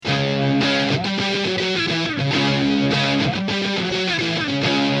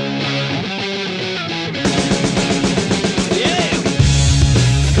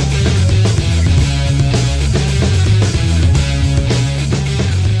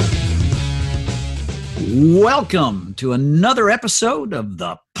Welcome to another episode of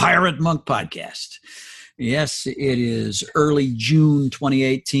the Pirate Monk Podcast. Yes, it is early June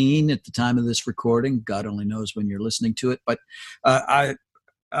 2018 at the time of this recording. God only knows when you're listening to it. But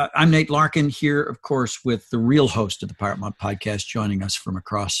I'm Nate Larkin here, of course, with the real host of the Pirate Monk Podcast, joining us from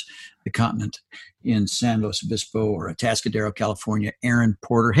across the continent in San Luis Obispo or Atascadero, California, Aaron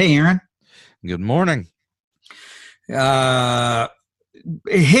Porter. Hey, Aaron. Good morning.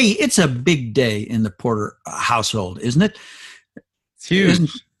 Hey, it's a big day in the Porter household, isn't it? It's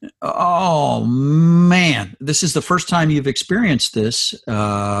huge. Oh, man. This is the first time you've experienced this.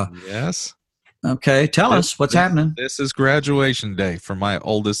 Yes. Okay. Tell us what's happening. This is graduation day for my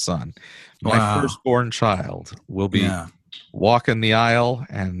oldest son. My firstborn child will be walking the aisle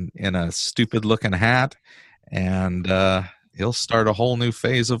and in a stupid-looking hat, and he'll start a whole new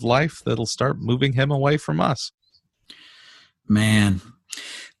phase of life that'll start moving him away from us. Man.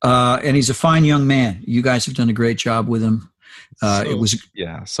 And he's a fine young man. You guys have done a great job with him.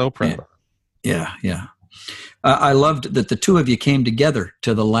 So proud of him. Yeah. I loved that the two of you came together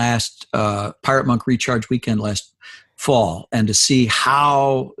to the last Pirate Monk Recharge weekend last fall, and to see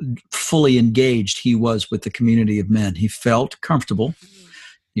how fully engaged he was with the community of men. He felt comfortable.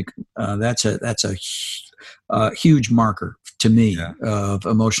 That's a huge marker to me of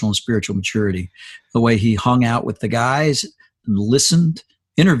emotional and spiritual maturity. The way he hung out with the guys, listened,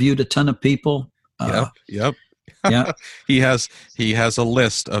 interviewed a ton of people. Yep. Yeah. He has a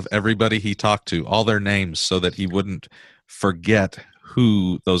list of everybody he talked to, all their names, so that he wouldn't forget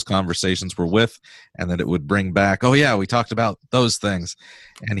who those conversations were with, and that it would bring back, oh yeah, we talked about those things.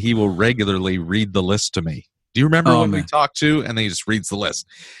 And he will regularly read the list to me. Do you remember when we talked to? And then he just reads the list.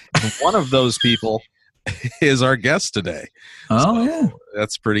 And one of those people is our guest today.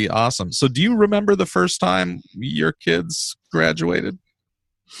 That's pretty awesome. So do you remember the first time your kids graduated?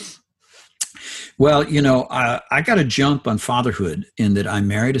 Well, I got a jump on fatherhood in that I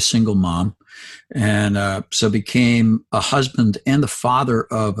married a single mom, and so became a husband and the father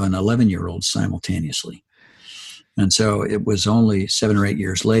of an 11-year-old simultaneously. And so it was only 7 or 8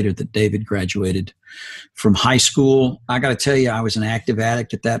 years later that David graduated from high school. I got to tell you, I was an active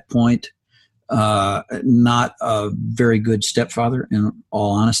addict at that point. Not a very good stepfather, in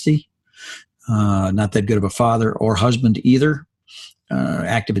all honesty. Not that good of a father or husband either.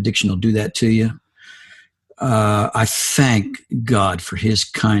 Active addiction will do that to you. I thank God for his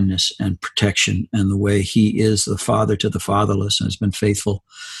kindness and protection, and the way he is the father to the fatherless, and has been faithful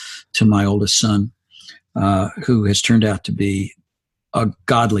to my oldest son, who has turned out to be a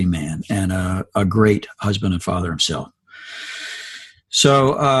godly man and a great husband and father himself.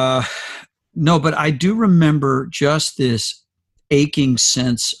 So, no, but I do remember just this aching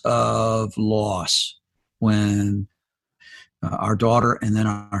sense of loss when our daughter and then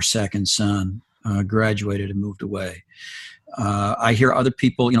our second son graduated and moved away. I hear other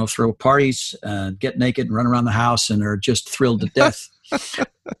people, throw parties, get naked and run around the house, and are just thrilled to death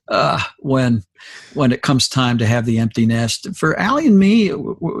when it comes time to have the empty nest. For Allie and me,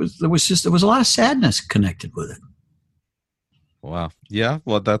 there was a lot of sadness connected with it. Wow. Yeah.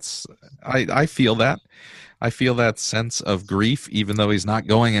 Well, I feel that. I feel that sense of grief, even though he's not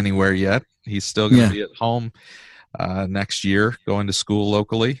going anywhere yet. He's still going to be at home next year, going to school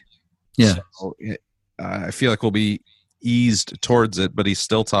locally. Yeah. So I feel like we'll be eased towards it, but he's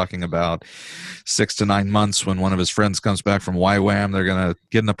still talking about 6 to 9 months when one of his friends comes back from YWAM, they're going to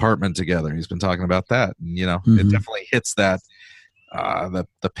get an apartment together. He's been talking about that. And, it definitely hits that,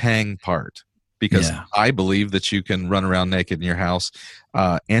 the pang part. Because I believe that you can run around naked in your house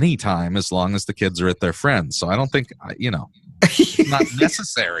anytime, as long as the kids are at their friends. So I don't think, it's not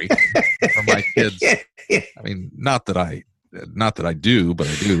necessary for my kids. I mean, not that I do, but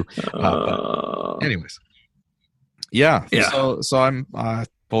I do. But anyways, yeah. So I'm,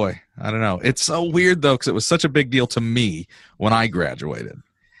 boy, I don't know. It's so weird though, because it was such a big deal to me when I graduated,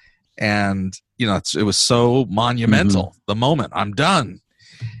 and it was so monumental. The moment I'm done.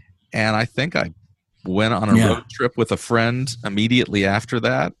 And I think I went on a road trip with a friend immediately after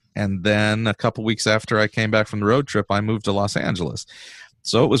that. And then a couple weeks after I came back from the road trip, I moved to Los Angeles.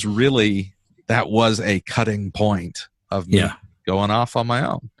 So it was really, that was a cutting point of me going off on my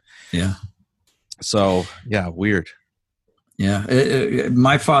own. Yeah. So, weird. Yeah.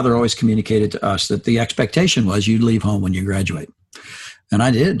 My father always communicated to us that the expectation was you'd leave home when you graduate. And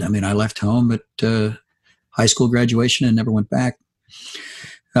I did. I mean, I left home at high school graduation and never went back.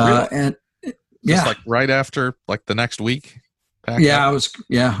 Really? And just like right after, like the next week. I was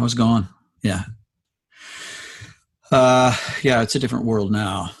gone. Yeah. It's a different world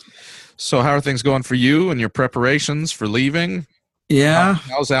now. So how are things going for you and your preparations for leaving? Yeah.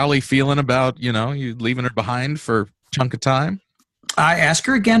 How's Allie feeling about, you leaving her behind for a chunk of time? I asked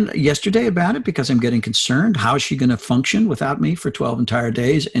her again yesterday about it because I'm getting concerned. How is she going to function without me for 12 entire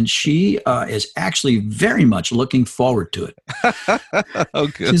days? And she is actually very much looking forward to it. Oh,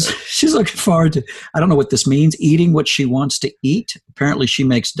 good. She's looking forward to, I don't know what this means, eating what she wants to eat. Apparently she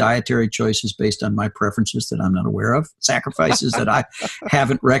makes dietary choices based on my preferences that I'm not aware of, sacrifices that I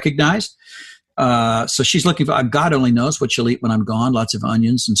haven't recognized. So she's looking for, God only knows what she'll eat when I'm gone. Lots of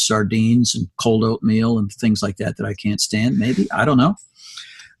onions and sardines and cold oatmeal and things like that I can't stand. Maybe. I don't know.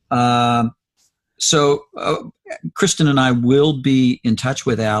 So Kristen and I will be in touch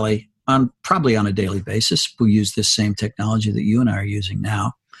with Allie probably on a daily basis. We'll use this same technology that you and I are using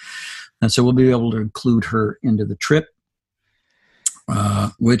now. And so we'll be able to include her into the trip,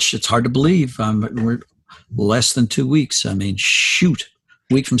 which it's hard to believe. We're less than 2 weeks. I mean, shoot.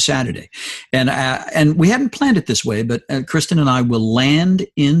 Week from Saturday. And we hadn't planned it this way, but Kristen and I will land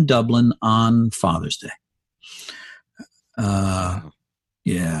in Dublin on Father's Day.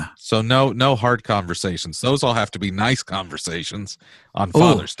 Yeah. So no hard conversations. Those all have to be nice conversations on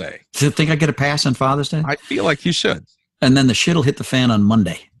Father's Day. Do you think I get a pass on Father's Day? I feel like you should. And then the shit will hit the fan on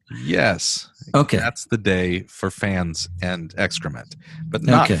Monday. Yes. Okay. That's the day for fans and excrement, but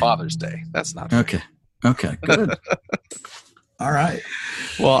not Father's Day. That's not fair. Okay. Good. All right.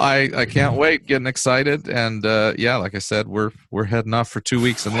 Well, I can't wait. Getting excited, and like I said, we're heading off for 2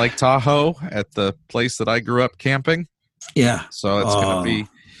 weeks in Lake Tahoe at the place that I grew up camping. Yeah. So it's going to be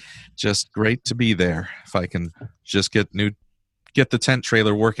just great to be there. If I can just get the tent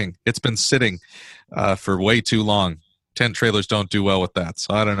trailer working. It's been sitting for way too long. Tent trailers don't do well with that,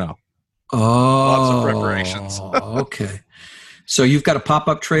 so I don't know. Lots of preparations. Okay. So you've got a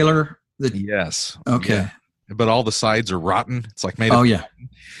pop-up trailer? Yes. Okay. Yeah. But all the sides are rotten. It's like made of yeah.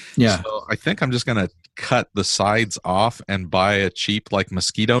 Yeah. So I think I'm just going to cut the sides off and buy a cheap like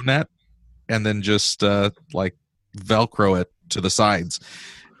mosquito net and then just Velcro it to the sides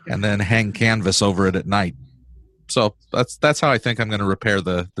and then hang canvas over it at night. So that's how I think I'm going to repair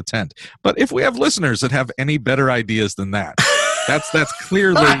the tent. But if we have listeners that have any better ideas than that, that's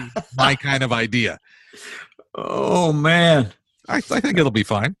clearly my kind of idea. Oh, man. I think it'll be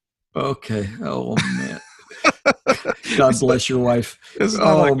fine. Okay. Oh, man. God bless your wife. It's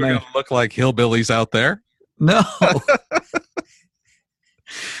not like we're going to look like hillbillies out there. No.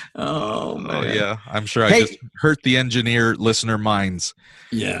 Oh, man. Oh, yeah. I'm sure I just hurt the engineer listener minds.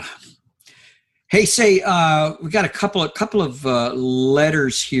 Yeah. Hey, say, we got a couple of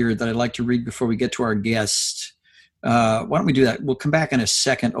letters here that I'd like to read before we get to our guest. Why don't we do that? We'll come back in a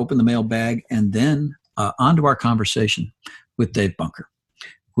second, open the mailbag, and then on to our conversation with Dave Bunker.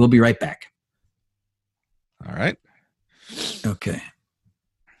 We'll be right back. All right. Okay.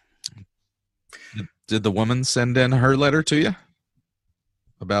 Did the woman send in her letter to you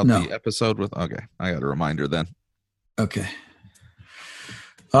about the episode with? Okay, I got a reminder then. Okay.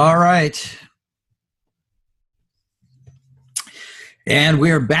 All right. And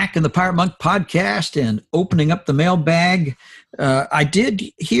we are back in the Pirate Monk podcast and opening up the mailbag. I did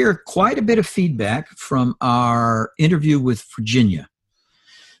hear quite a bit of feedback from our interview with Virginia.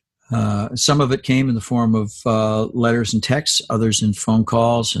 Some of it came in the form of letters and texts, others in phone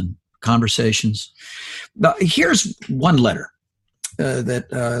calls and conversations. Now, here's one letter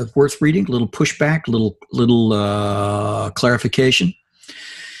that worth reading, a little pushback, little clarification.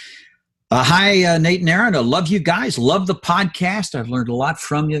 Hi, Nate and Aaron. I love you guys. Love the podcast. I've learned a lot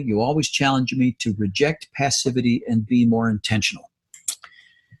from you. You always challenge me to reject passivity and be more intentional.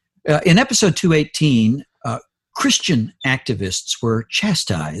 In episode 218, Christian activists were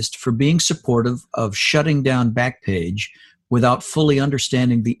chastised for being supportive of shutting down Backpage without fully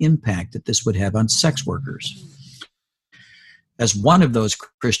understanding the impact that this would have on sex workers. As one of those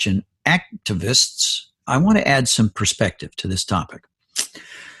Christian activists, I want to add some perspective to this topic.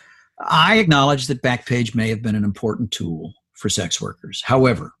 I acknowledge that Backpage may have been an important tool for sex workers.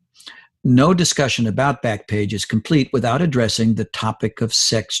 However, no discussion about Backpage is complete without addressing the topic of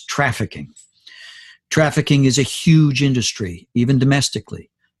sex trafficking. Trafficking is a huge industry, even domestically,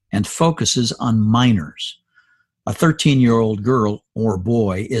 and focuses on minors. A 13-year-old girl or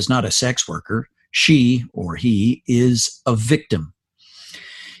boy is not a sex worker. She or he is a victim.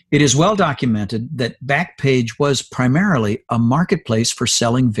 It is well documented that Backpage was primarily a marketplace for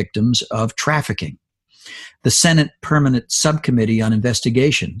selling victims of trafficking. The Senate Permanent Subcommittee on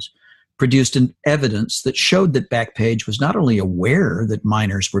Investigations produced evidence that showed that Backpage was not only aware that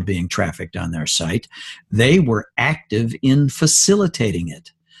minors were being trafficked on their site, they were active in facilitating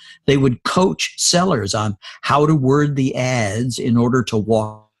it. They would coach sellers on how to word the ads in order to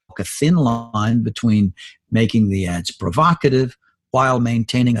walk a thin line between making the ads provocative while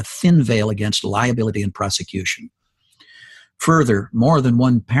maintaining a thin veil against liability and prosecution. Further, more than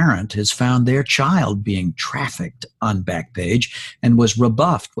one parent has found their child being trafficked on Backpage and was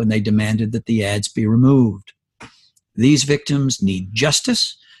rebuffed when they demanded that the ads be removed. These victims need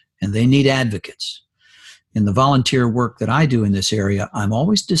justice and they need advocates. In the volunteer work that I do in this area, I'm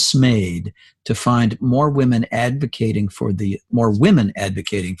always dismayed to find more women advocating for these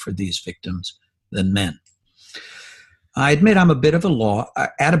victims than men. I admit I'm at a bit of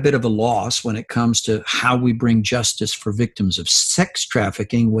a loss when it comes to how we bring justice for victims of sex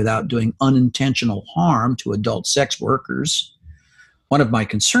trafficking without doing unintentional harm to adult sex workers. One of my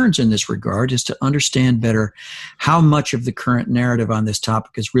concerns in this regard is to understand better how much of the current narrative on this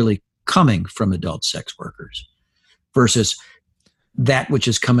topic is really coming from adult sex workers versus that which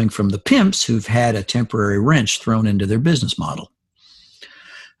is coming from the pimps who've had a temporary wrench thrown into their business model.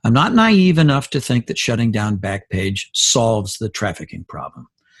 I'm not naive enough to think that shutting down Backpage solves the trafficking problem.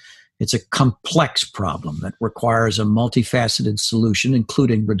 It's a complex problem that requires a multifaceted solution,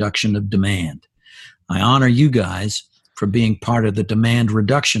 including reduction of demand. I honor you guys for being part of the demand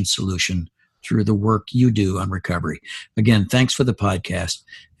reduction solution through the work you do on recovery. Again, thanks for the podcast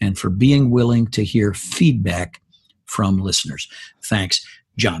and for being willing to hear feedback from listeners. Thanks,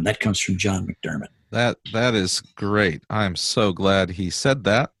 John. That comes from John McDermott. That is great. I'm so glad he said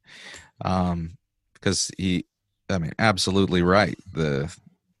that, because absolutely right. The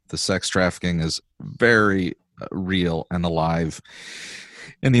sex trafficking is very real and alive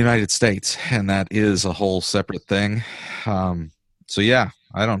in the United States, and that is a whole separate thing. So yeah,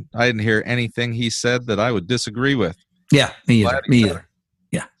 I didn't hear anything he said that I would disagree with. Yeah, me either.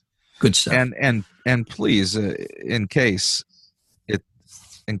 Yeah, good stuff. And please, in case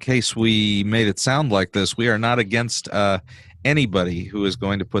we made it sound like this, we are not against anybody who is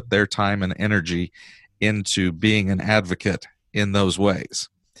going to put their time and energy into being an advocate in those ways.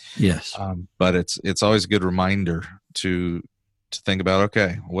 Yes. But it's always a good reminder to think about,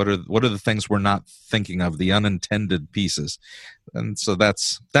 okay, what are the things we're not thinking of, the unintended pieces. And so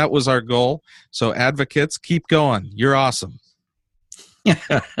that was our goal. So advocates, keep going. You're awesome.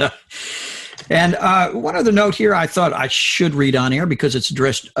 And one other note here I thought I should read on air because it's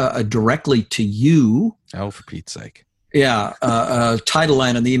addressed directly to you. Oh, for Pete's sake. Yeah. Title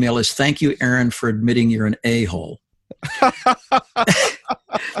line on the email is, "Thank you, Aaron, for admitting you're an a-hole."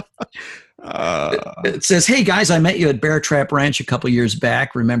 It says, "Hey guys, I met you at Bear Trap Ranch a couple years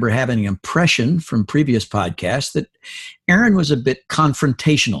back. Remember having an impression from previous podcasts that Aaron was a bit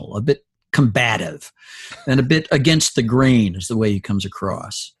confrontational, a bit combative, and a bit against the grain is the way he comes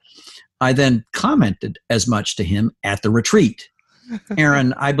across. I then commented as much to him at the retreat.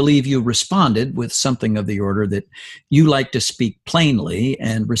 Aaron, I believe you responded with something of the order that you like to speak plainly,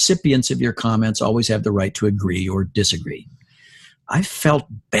 and recipients of your comments always have the right to agree or disagree. I felt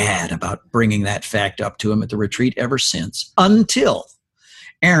bad about bringing that fact up to him at the retreat ever since, until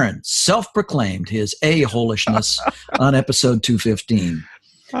Aaron self-proclaimed his a-holishness on episode 215.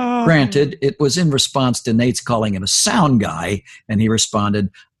 Granted, it was in response to Nate's calling him a sound guy, and he responded,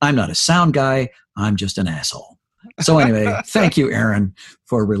 I'm not a sound guy, I'm just an asshole. So anyway, thank you, Aaron,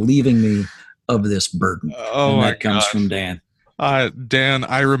 for relieving me of this burden." Oh, and that comes from Dan. Dan,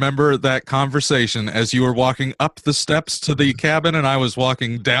 I remember that conversation as you were walking up the steps to the cabin and I was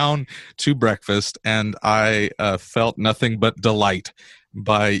walking down to breakfast, and I felt nothing but delight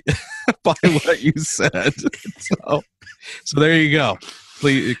by what you said. So there you go.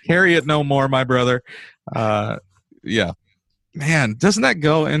 Please carry it no more, my brother. Yeah. Man, doesn't that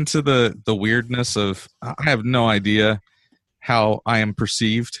go into the weirdness of, I have no idea how I am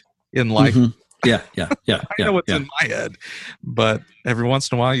perceived in life. Mm-hmm. Yeah. I know what's in my head, but every once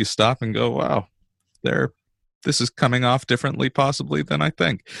in a while you stop and go, wow, this is coming off differently possibly than I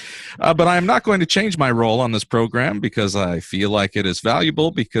think. But I am not going to change my role on this program because I feel like it is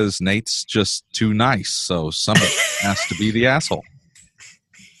valuable, because Nate's just too nice. So somebody has to be the asshole.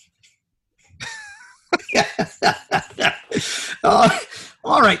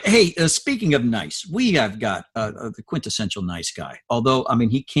 All right. Hey, speaking of nice, we have got the quintessential nice guy. Although, I mean,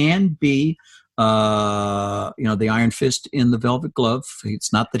 he can be, the iron fist in the velvet glove.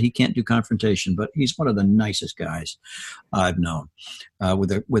 It's not that he can't do confrontation, but he's one of the nicest guys I've known,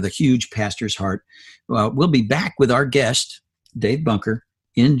 with a huge pastor's heart. We'll be back with our guest, Dave Bunker,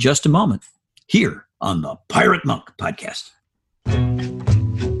 in just a moment here on the Pirate Monk Podcast.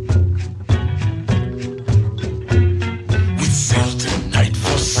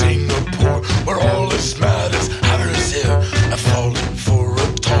 Singapore, where all is mad as hatters here, I've fallen for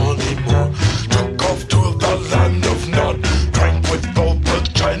a tawny moor. Took off to the land of Nod, drank with both the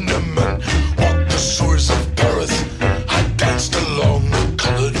Chinamen, walked the sewers of Paris, I danced along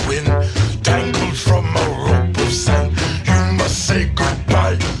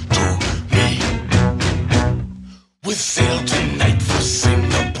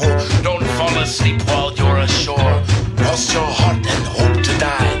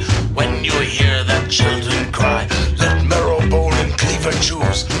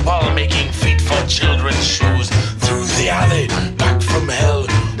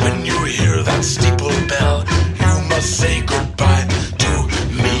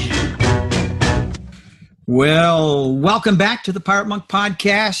Well, welcome back to the Pirate Monk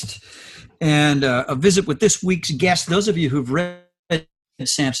Podcast and a visit with this week's guest. Those of you who've read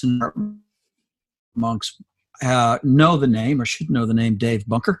Samson Monks know the name or should know the name Dave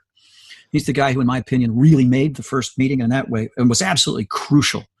Bunker. He's the guy who, in my opinion, really made the first meeting in that way and was absolutely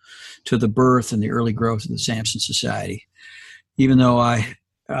crucial to the birth and the early growth of the Samson Society. Even though I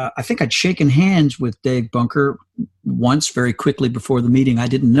think I'd shaken hands with Dave Bunker once very quickly before the meeting. I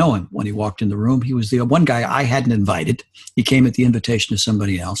didn't know him when he walked in the room. He was the one guy I hadn't invited. He came at the invitation of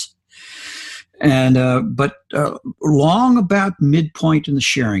somebody else. And but long about midpoint in the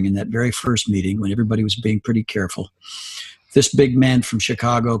sharing in that very first meeting, when everybody was being pretty careful, this big man from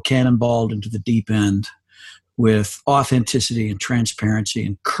Chicago cannonballed into the deep end with authenticity and transparency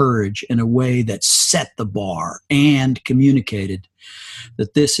and courage in a way that set the bar and communicated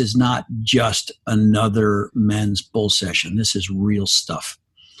that this is not just another men's bull session. This is real stuff.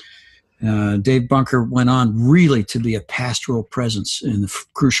 Dave Bunker went on really to be a pastoral presence in the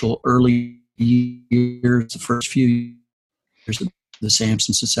crucial early years, the first few years of the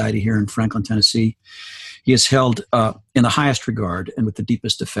Samson Society here in Franklin, Tennessee. He is held in the highest regard and with the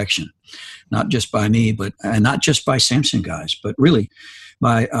deepest affection, not just by me, and not just by Samson guys, but really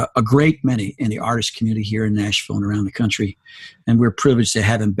by a great many in the artist community here in Nashville and around the country. And we're privileged to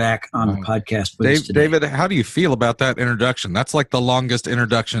have him back on the podcast with us today. David, how do you feel about that introduction? That's like the longest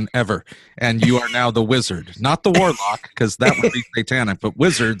introduction ever. And you are now the wizard, not the warlock, because that would be satanic, but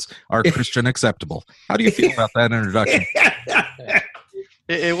wizards are Christian acceptable. How do you feel about that introduction?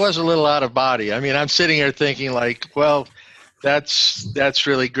 It was a little out of body. I mean, I'm sitting here thinking like, well, that's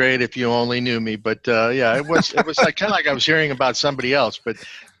really great if you only knew me. But yeah, it was like kind of like I was hearing about somebody else. But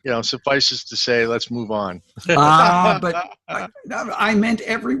suffices to say, let's move on. But I meant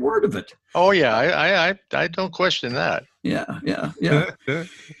every word of it. Oh yeah, I don't question that. Yeah.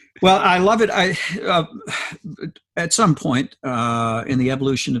 Well, I love it. At some point in the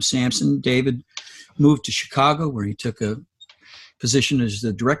evolution of Samson, David moved to Chicago, where he took a position as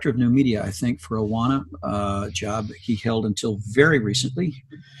the director of new media, I think, for Awana, job he held until very recently.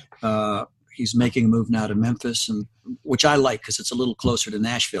 He's making a move now to Memphis, which I like because it's a little closer to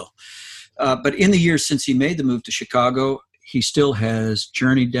Nashville. But in the years since he made the move to Chicago, he still has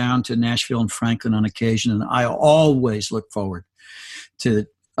journeyed down to Nashville and Franklin on occasion, and I always look forward to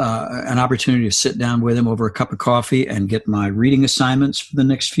an opportunity to sit down with him over a cup of coffee and get my reading assignments for the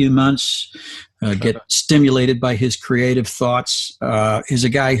next few months, get stimulated by his creative thoughts. He's a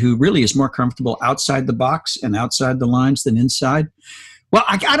guy who really is more comfortable outside the box and outside the lines than inside. Well,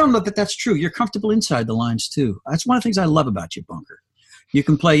 I don't know that that's true. You're comfortable inside the lines, too. That's one of the things I love about you, Bunker. You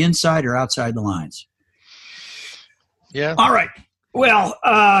can play inside or outside the lines. Yeah. All right. Well,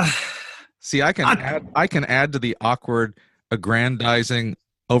 see, I can add to the awkward, aggrandizing,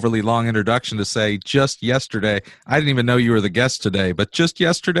 overly long introduction to say just yesterday, I didn't even know you were the guest today, but just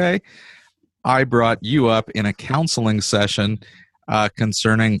yesterday, I brought you up in a counseling session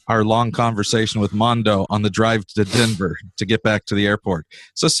concerning our long conversation with Mondo on the drive to Denver to get back to the airport.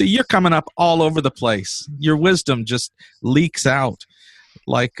 So see, you're coming up all over the place. Your wisdom just leaks out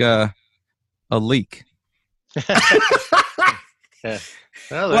like a leak. Yeah.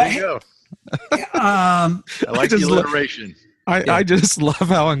 Well, there you go. I like the alliteration. I just love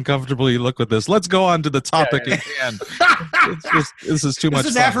how uncomfortable you look with this. Let's go on to the topic at hand. This is too much fun.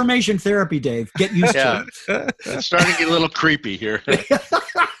 This is affirmation therapy, Dave. Get used to it. It's starting to get a little creepy here.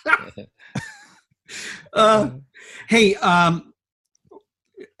 Hey,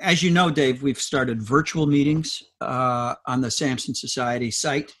 as you know, Dave, we've started virtual meetings on the Samson Society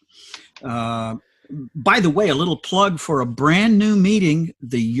site. By the way, a little plug for a brand new meeting.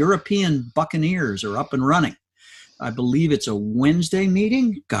 The European Buccaneers are up and running. I believe it's a Wednesday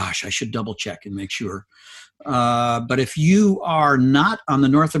meeting. Gosh, I should double check and make sure. But if you are not on the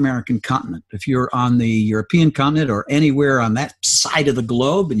North American continent, if you're on the European continent or anywhere on that side of the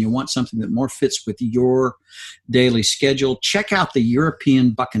globe and you want something that more fits with your daily schedule, check out the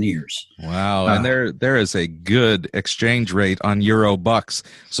European Buccaneers. Wow. And there is a good exchange rate on Euro bucks.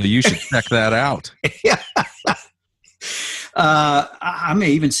 So you should check that out. Yeah. I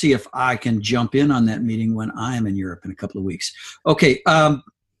may even see if I can jump in on that meeting when I am in Europe in a couple of weeks. Okay.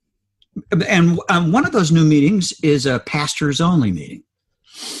 And one of those new meetings is a pastors only meeting.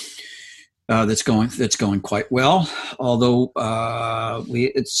 That's going quite well. Although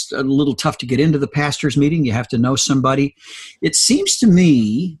it's a little tough to get into the pastors meeting. You have to know somebody. It seems to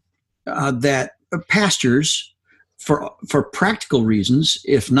me that pastors, for practical reasons,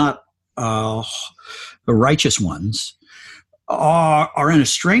 if not the righteous ones, are in a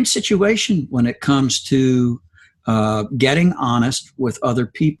strange situation when it comes to getting honest with other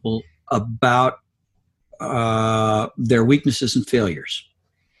people about their weaknesses and failures.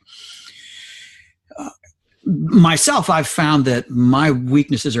 Myself, I've found that my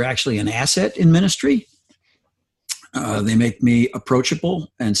weaknesses are actually an asset in ministry. They make me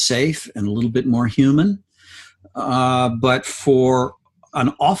approachable and safe and a little bit more human. But for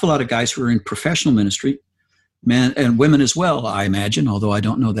an awful lot of guys who are in professional ministry, men and women as well, I imagine, although I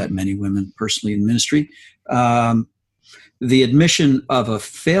don't know that many women personally in ministry, the admission of a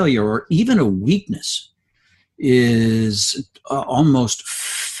failure or even a weakness is almost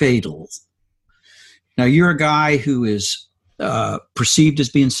fatal. Now, you're a guy who is perceived as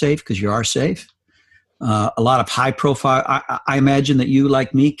being safe because you are safe. A lot of high profile. I imagine that you,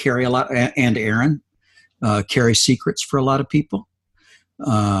 like me, carry a lot, and Aaron, carry secrets for a lot of people.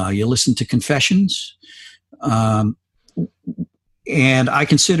 You listen to confessions. And I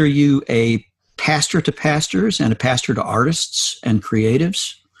consider you a pastor to pastors and a pastor to artists and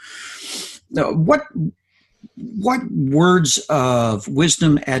creatives. What words of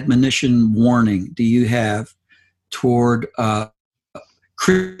wisdom, admonition, warning do you have toward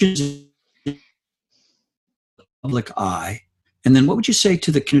Christians in the public eye? And then what would you say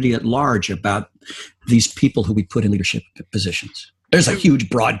to the community at large about these people who we put in leadership positions? There's a huge,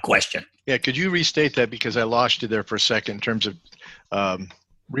 broad question. Yeah, could you restate that, because I lost you there for a second in terms of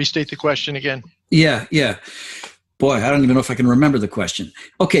restate the question again? Yeah. Boy, I don't even know if I can remember the question.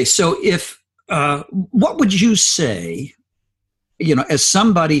 Okay, so if what would you say, as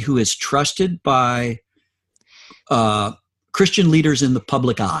somebody who is trusted by Christian leaders in the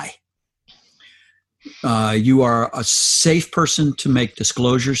public eye? You are a safe person to make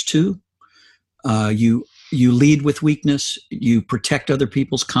disclosures to. You lead with weakness. You protect other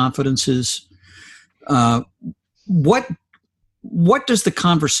people's confidences. What does the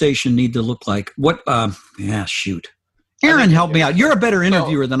conversation need to look like? Aaron, help me out. You're a better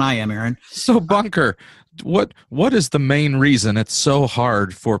interviewer than I am, Aaron. So, Bunker, what is the main reason it's so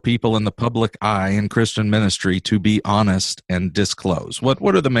hard for people in the public eye in Christian ministry to be honest and disclose?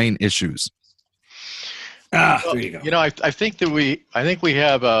 What are the main issues? There you go. I think we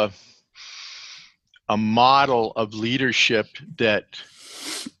have a model of leadership that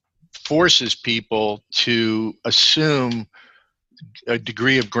forces people to assume a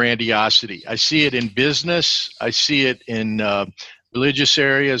degree of grandiosity. I see it in business. I see it in religious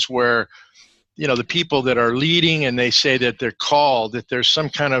areas where, the people that are leading and they say that they're called, that there's some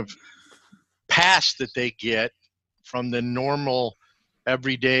kind of pass that they get from the normal,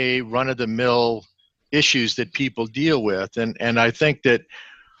 everyday, run-of-the-mill issues that people deal with. And I think that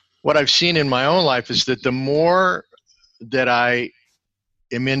what I've seen in my own life is that the more that I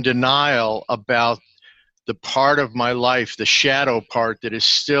am in denial about the part of my life, the shadow part that is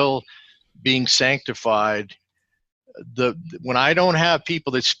still being sanctified, when I don't have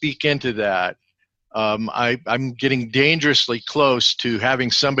people that speak into that, I'm getting dangerously close to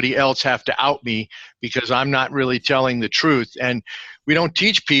having somebody else have to out me because I'm not really telling the truth. And we don't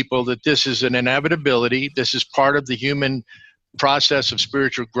teach people that this is an inevitability. This is part of the human process of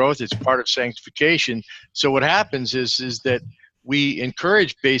spiritual growth. It's part of sanctification. So what happens is that we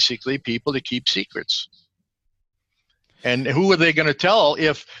encourage basically people to keep secrets. And who are they going to tell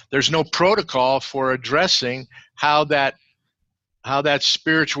if there's no protocol for addressing how that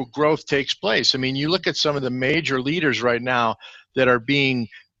spiritual growth takes place? I mean, you look at some of the major leaders right now that are being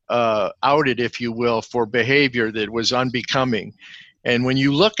outed, if you will, for behavior that was unbecoming. And when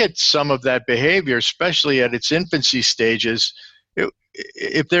you look at some of that behavior, especially at its infancy stages,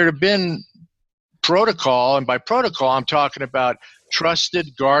 if there had been protocol, and by protocol I'm talking about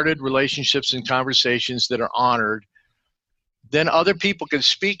trusted, guarded relationships and conversations that are honored, then other people can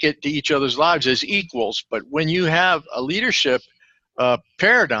speak it to each other's lives as equals. But when you have a leadership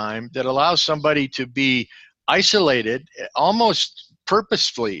paradigm that allows somebody to be isolated, almost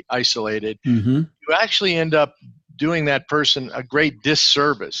purposefully isolated, you actually end up doing that person a great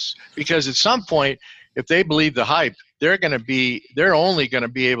disservice, because at some point, if they believe the hype, they're only going to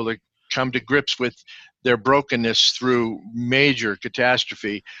be able to come to grips with their brokenness through major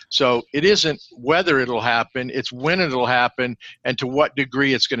catastrophe. So it isn't whether it'll happen, it's when it'll happen and to what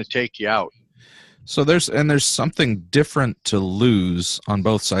degree it's going to take you out. So there's something different to lose on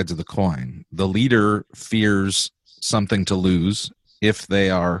both sides of the coin. The leader fears something to lose if they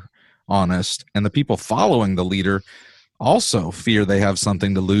are honest, and the people following the leader also fear they have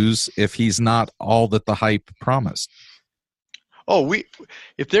something to lose if he's not all that the hype promised.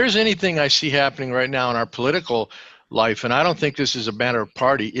 If there's anything I see happening right now in our political life, and I don't think this is a matter of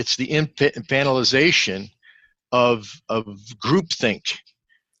party, it's the infantilization of groupthink.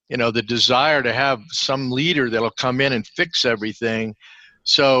 The desire to have some leader that'll come in and fix everything.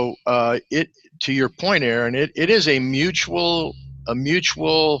 So to your point, Aaron, it is a mutual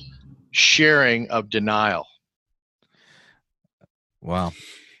sharing of denial. Wow.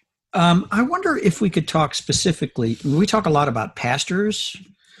 I wonder if we could talk specifically. We talk a lot about pastors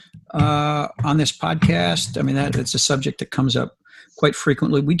on this podcast. I mean, it's a subject that comes up quite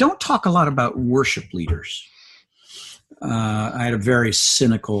frequently. We don't talk a lot about worship leaders. I had a very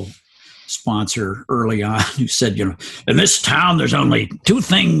cynical sponsor early on who said, in this town, there's only 2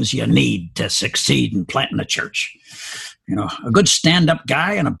 things you need to succeed in planting a church. A good stand-up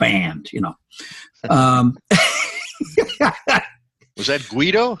guy and a band, Was that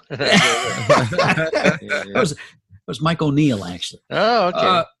Guido? It was Mike O'Neill, actually. Oh,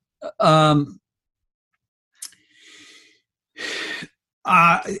 okay.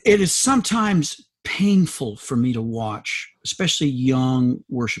 It is sometimes painful for me to watch, especially young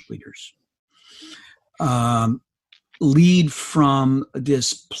worship leaders, lead from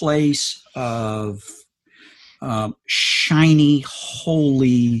this place of shiny,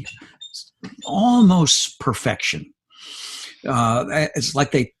 holy, almost perfection. It's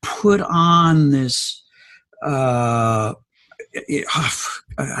like they put on this, I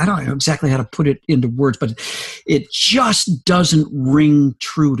don't know exactly how to put it into words, but it just doesn't ring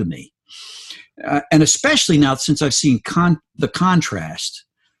true to me. And especially now, since I've seen the contrast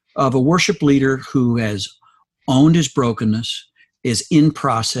of a worship leader who has owned his brokenness, is in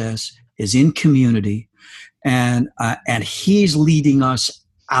process, is in community, and he's leading us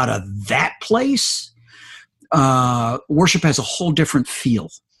out of that place. Worship has a whole different feel.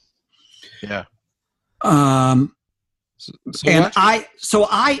 Yeah. So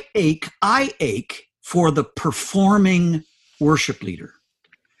I ache for the performing worship leader,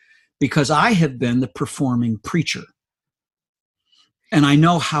 because I have been the performing preacher. And I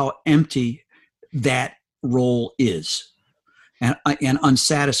know how empty that role is and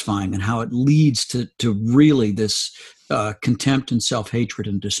unsatisfying, and how it leads to really this contempt and self-hatred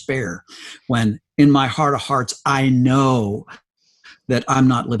and despair, when in my heart of hearts, I know that I'm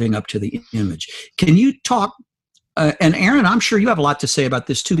not living up to the image. Can you talk, and Aaron, I'm sure you have a lot to say about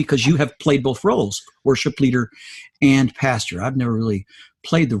this too, because you have played both roles, worship leader and pastor. I've never really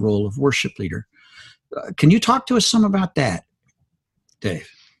played the role of worship leader. Can you talk to us some about that, Dave?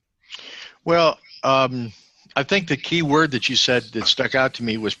 Well, I think the key word that you said that stuck out to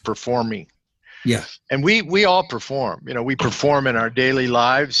me was performing. Yeah. And we all perform. We perform in our daily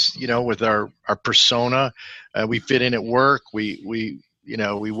lives, with our persona. We fit in at work. We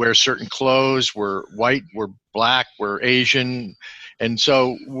wear certain clothes. We're white, we're black, we're Asian. And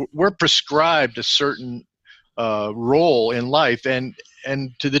so we're prescribed a certain role in life. And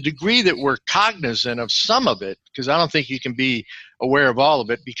to the degree that we're cognizant of some of it, because I don't think you can be aware of all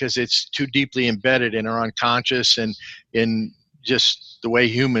of it, because it's too deeply embedded in our unconscious and in just the way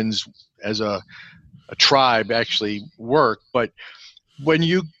humans as a tribe actually work. But when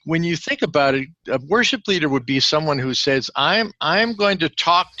you think about it, a worship leader would be someone who says, I'm going to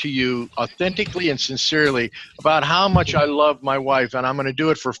talk to you authentically and sincerely about how much I love my wife, and I'm going to do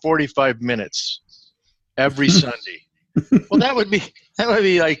it for 45 minutes every Sunday. Well, that would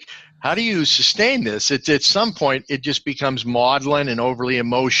be like, how do you sustain this? At some point, it just becomes maudlin and overly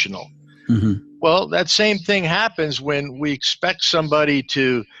emotional. Mm-hmm. Well, that same thing happens when we expect somebody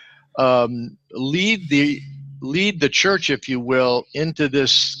to lead the church, if you will, into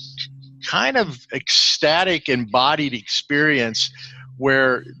this kind of ecstatic, embodied experience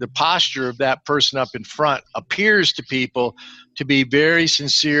where the posture of that person up in front appears to people to be very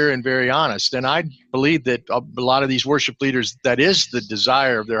sincere and very honest. And I believe that a lot of these worship leaders, that is the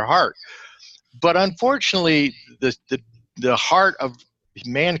desire of their heart. But unfortunately, the heart of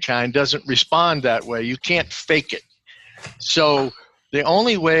mankind doesn't respond that way. You can't fake it. So the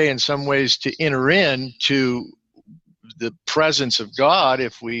only way, in some ways, to enter into the presence of God,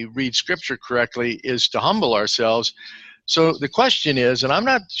 if we read Scripture correctly, is to humble ourselves. So the question is, and I'm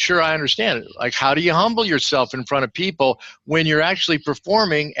not sure I understand it, like, how do you humble yourself in front of people when you're actually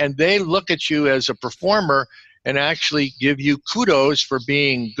performing and they look at you as a performer and actually give you kudos for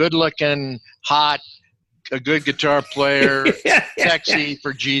being good-looking, hot, a good guitar player, sexy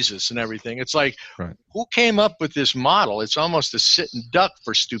for Jesus and everything? It's like, right. Who came up with this model? It's almost a sitting duck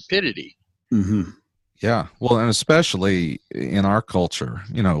for stupidity. Mm-hmm. Yeah. Well, and especially in our culture,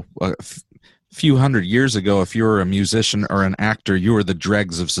 a few hundred years ago, if you were a musician or an actor, you were the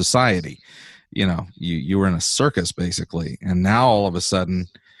dregs of society. You were in a circus, basically. And now all of a sudden,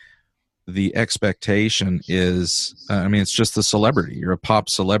 the expectation is, it's just the celebrity. You're a pop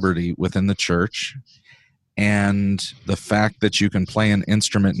celebrity within the church. And the fact that you can play an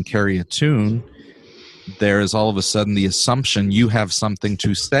instrument and carry a tune, there is all of a sudden the assumption you have something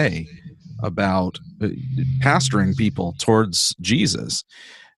to say about pastoring people towards Jesus.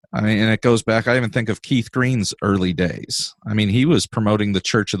 I mean, and it goes back, I even think of Keith Green's early days. I mean, he was promoting the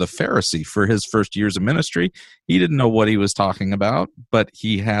Church of the Pharisee for his first years of ministry. He didn't know what he was talking about, but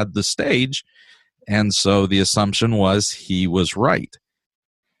he had the stage, and so the assumption was he was right.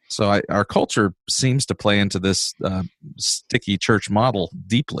 So our culture seems to play into this sticky church model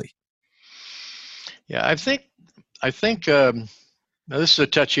deeply. Yeah, I think now this is a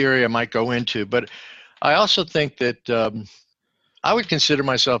touchy area I might go into, but I also think that I would consider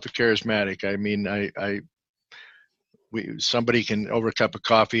myself a charismatic. I mean, somebody can, over a cup of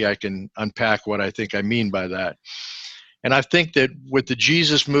coffee, I can unpack what I think I mean by that. And I think that with the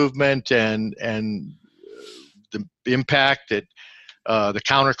Jesus movement and the impact that the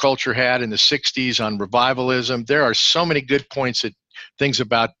counterculture had in the 60s on revivalism, there are so many good things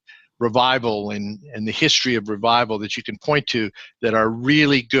about revival and the history of revival that you can point to that are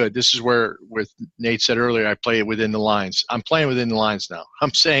really good. This is where, with Nate said earlier, I play it within the lines. I'm playing within the lines now.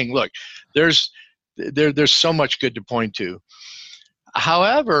 I'm saying, look, there's so much good to point to.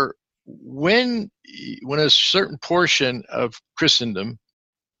 However, when a certain portion of Christendom,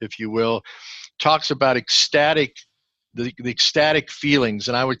 if you will, talks about the ecstatic feelings,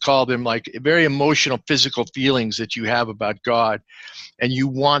 and I would call them like very emotional, physical feelings that you have about God, and you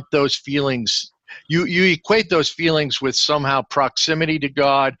want those feelings, you equate those feelings with somehow proximity to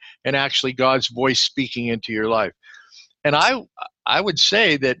God and actually God's voice speaking into your life. And I would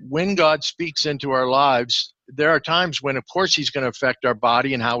say that when God speaks into our lives, there are times when, of course, he's going to affect our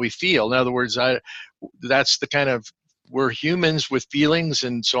body and how we feel. In other words, that's the kind of, we're humans with feelings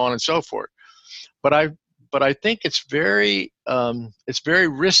and so on and so forth. But I think it's very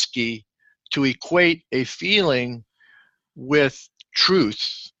risky to equate a feeling with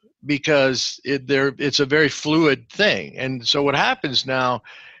truth, because it's a very fluid thing. And so what happens now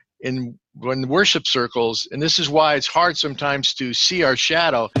when worship circles, and this is why it's hard sometimes to see our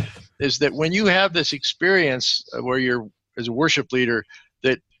shadow, is that when you have this experience where you're, as a worship leader,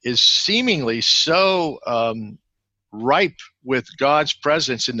 that is seemingly so ripe with God's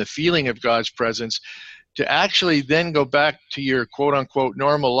presence and the feeling of God's presence, to actually then go back to your quote-unquote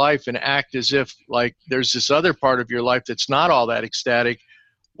normal life and act as if like there's this other part of your life that's not all that ecstatic,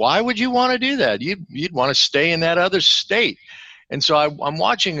 why would you want to do that? You'd want to stay in that other state. And so I'm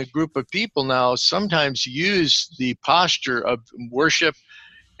watching a group of people now sometimes use the posture of worship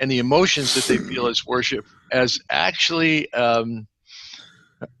and the emotions that they feel as worship as actually, a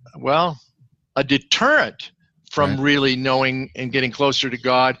deterrent from really knowing and getting closer to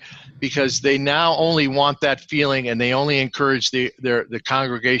God, because they now only want that feeling and they only encourage the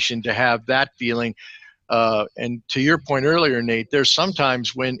congregation to have that feeling. And to your point earlier, Nate, there's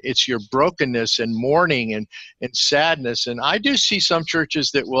sometimes when it's your brokenness and mourning and sadness. And I do see some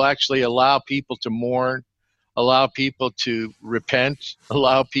churches that will actually allow people to mourn, allow people to repent,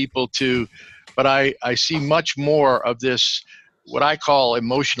 allow people to, but I see much more of this, what I call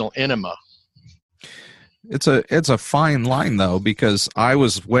emotional enema. It's a fine line, though, because I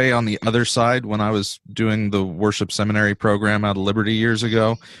was way on the other side when I was doing the worship seminary program out of Liberty years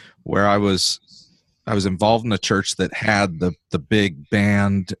ago, where I was involved in a church that had the big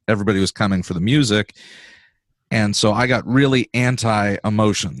band. Everybody was coming for the music. And so I got really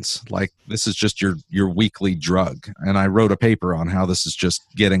anti-emotions, like this is just your weekly drug. And I wrote a paper on how this is just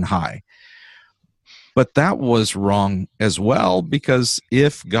getting high. But that was wrong as well, because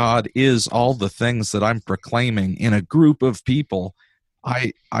if God is all the things that I'm proclaiming in a group of people,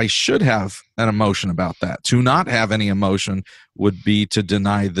 I should have an emotion about that. To not have any emotion would be to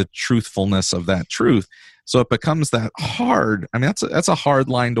deny the truthfulness of that truth. So it becomes that hard. I mean, that's a hard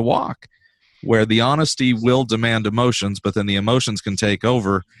line to walk, where the honesty will demand emotions, but then the emotions can take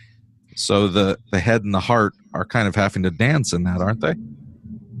over. So the head and the heart are kind of having to dance in that, aren't they?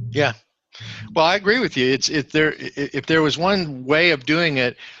 Yeah. Well, I agree with you. If there was one way of doing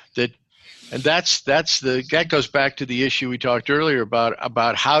it, that goes back to the issue we talked earlier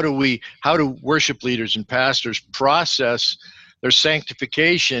about how do worship leaders and pastors process their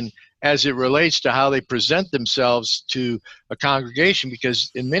sanctification as it relates to how they present themselves to a congregation,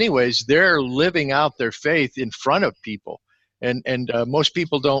 because in many ways they're living out their faith in front of people, and most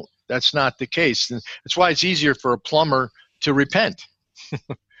people don't. That's not the case, and that's why it's easier for a plumber to repent.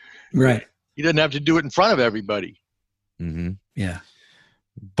 Right. He doesn't have to do it in front of everybody. Mm-hmm. Yeah.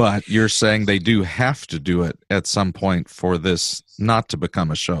 But you're saying they do have to do it at some point for this not to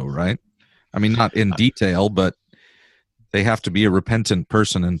become a show, right? I mean, not in detail, but they have to be a repentant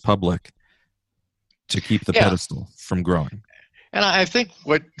person in public to keep the pedestal from growing. And I think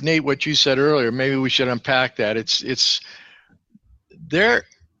what you said earlier, maybe we should unpack that. It's there.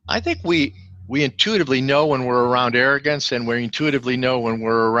 I think we intuitively know when we're around arrogance, and we intuitively know when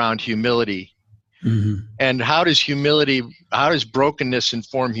we're around humility. Mm-hmm. And how does brokenness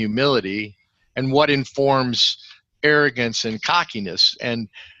inform humility, and what informs arrogance and cockiness? And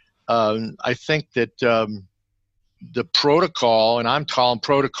I think that the protocol, and I'm calling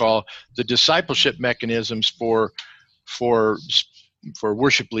protocol, the discipleship mechanisms for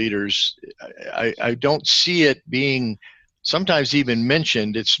worship leaders, I don't see it being sometimes even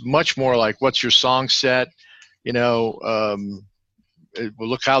mentioned. It's much more like, what's your song set? Well,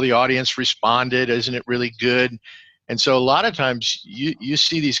 look how the audience responded. Isn't it really good? And so a lot of times you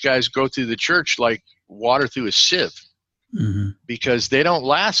see these guys go through the church like water through a sieve, Mm-hmm. because they don't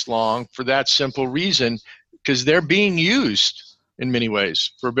last long for that simple reason, because they're being used in many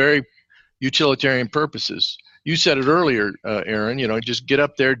ways for very utilitarian purposes. You said it earlier, Aaron, just get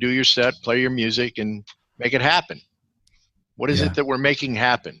up there, do your set, play your music, and make it happen. What is it that we're making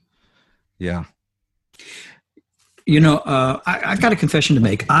happen? Yeah. I've got a confession to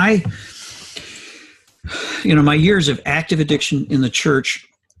make. My years of active addiction in the church,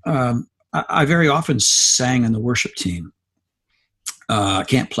 I very often sang in the worship team. I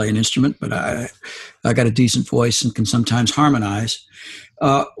can't play an instrument, but I got a decent voice and can sometimes harmonize.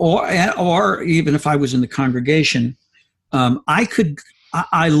 Or even if I was in the congregation,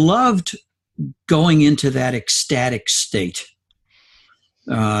 I loved going into that ecstatic state.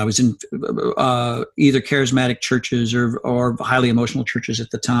 I was in either charismatic churches or highly emotional churches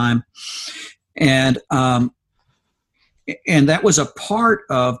at the time, and that was a part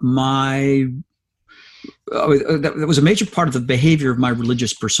of my. That was a major part of the behavior of my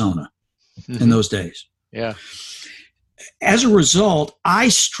religious persona in those days. Yeah. As a result, I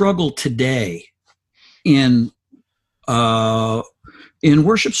struggle today in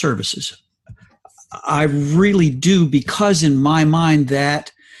worship services. I really do, because in my mind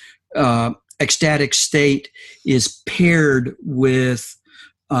that ecstatic state is paired with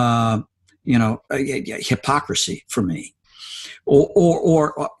hypocrisy for me,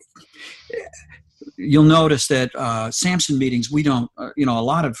 or you'll notice that Samson meetings, we don't, a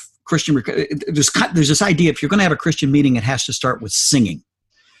lot of Christian, there's this idea, if you're going to have a Christian meeting, it has to start with singing.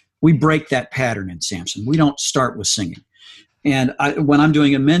 We break that pattern in Samson. We don't start with singing. And when I'm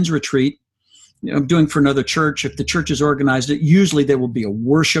doing a men's retreat, I'm doing for another church, if the church has organized it, usually there will be a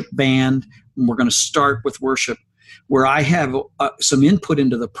worship band, and we're going to start with worship. Where I have some input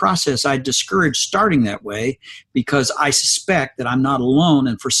into the process, I discourage starting that way, because I suspect that I'm not alone.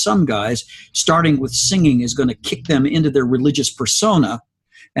 And for some guys, starting with singing is going to kick them into their religious persona,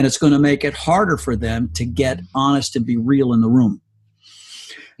 and it's going to make it harder for them to get honest and be real in the room.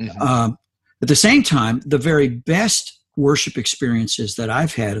 Mm-hmm. At the same time, the very best worship experiences that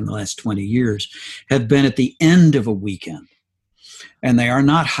I've had in the last 20 years have been at the end of a weekend, and they are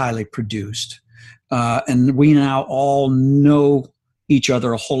not highly produced. And we now all know each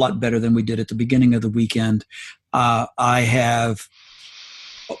other a whole lot better than we did at the beginning of the weekend. I have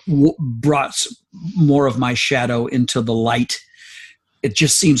brought more of my shadow into the light. It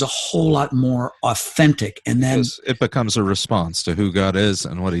just seems a whole lot more authentic. And then it becomes a response to who God is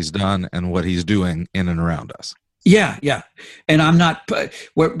and what he's done and what he's doing in and around us. Yeah. And I'm not,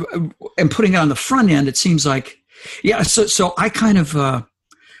 and putting it on the front end, it seems like, so I kind of,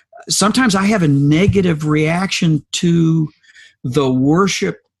 sometimes I have a negative reaction to the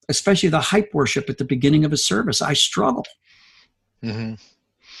worship, especially the hype worship at the beginning of a service. I struggle. Mm-hmm.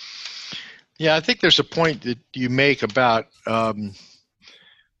 Yeah, I think there's a point that you make about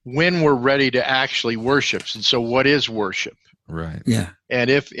when we're ready to actually worship. And so what is worship? Right. Yeah.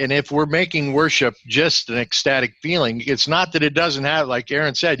 And if we're making worship just an ecstatic feeling, it's not that it doesn't have, like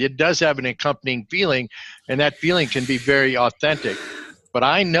Aaron said, it does have an accompanying feeling, and that feeling can be very authentic. But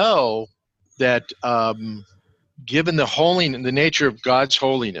I know that given the nature of God's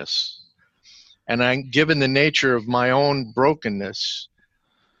holiness, and given the nature of my own brokenness,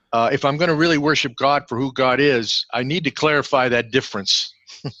 if I'm going to really worship God for who God is, I need to clarify that difference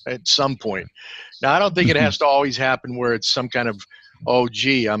at some point. Now, I don't think it has to always happen where it's some kind of, oh,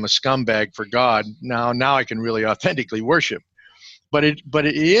 gee, I'm a scumbag for God. Now I can really authentically worship. But it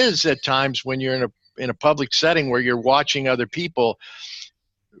is at times when you're in a public setting where you're watching other people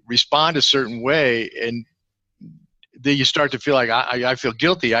respond a certain way, and then you start to feel like, I feel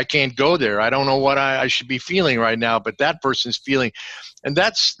guilty. I can't go there. I don't know what I should be feeling right now, but that person's feeling. And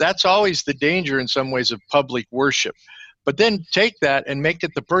that's always the danger in some ways of public worship. But then take that and make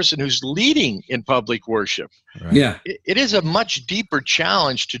it the person who's leading in public worship. Right. Yeah. It is a much deeper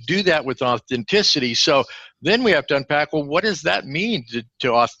challenge to do that with authenticity. So then we have to unpack, well, what does that mean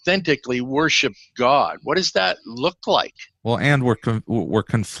to authentically worship God? What does that look like? Well, and we're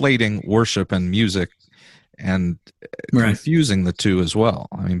conflating worship and music and Right. confusing the two as well.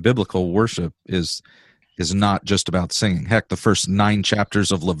 I mean, biblical worship is not just about singing. Heck, the first 9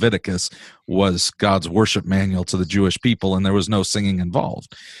 chapters of Leviticus was God's worship manual to the Jewish people, and there was no singing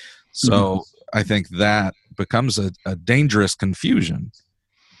involved. So I think that becomes a dangerous confusion.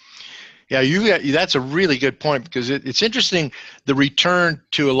 Yeah, that's a really good point, because it's interesting, the return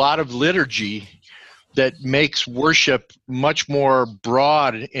to a lot of liturgy that makes worship much more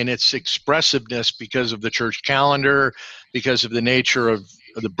broad in its expressiveness because of the church calendar, because of the nature of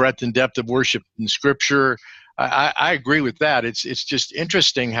the breadth and depth of worship in Scripture. I agree with that. It's just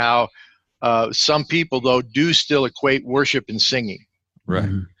interesting how some people, though, do still equate worship and singing. Right.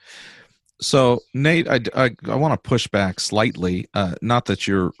 Mm-hmm. So, Nate, I want to push back slightly. Not that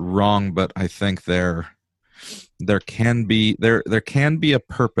you're wrong, but I think there can be a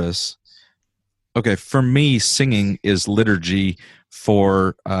purpose. Okay, for me, singing is liturgy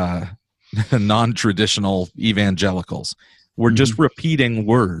for non-traditional evangelicals. We're just repeating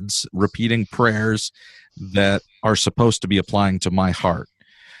words, repeating prayers that are supposed to be applying to my heart.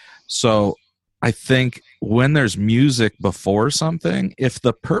 So I think when there's music before something, if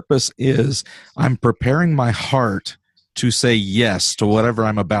the purpose is I'm preparing my heart to say yes to whatever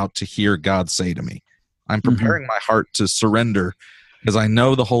I'm about to hear God say to me, I'm preparing my heart to surrender, because I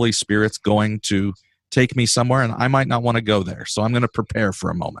know the Holy Spirit's going to take me somewhere and I might not want to go there. So I'm going to prepare for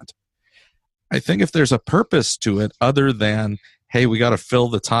a moment. I think if there's a purpose to it other than, hey, we got to fill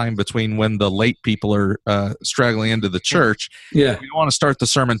the time between when the late people are straggling into the church. Yeah. We don't want to start the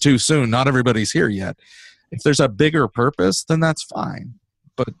sermon too soon. Not everybody's here yet. If there's a bigger purpose, then that's fine.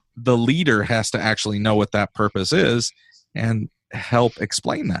 But the leader has to actually know what that purpose is and help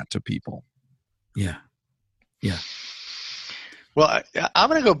explain that to people. Yeah. Yeah. Well, I'm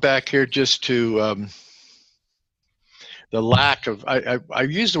going to go back here just to the lack of. I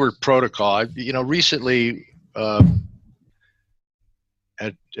use the word protocol. Recently at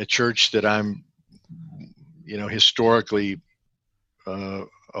a church that I'm, historically a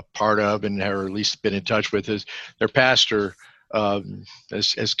part of, and or at least been in touch with, is their pastor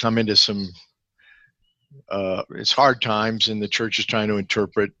has come into some. It's hard times, and the church is trying to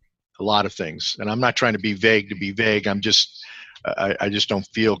interpret a lot of things. And I'm not trying to be vague to be vague. I just don't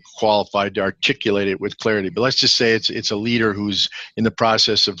feel qualified to articulate it with clarity. But let's just say it's a leader who's in the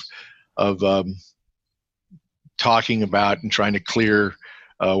process of talking about and trying to clear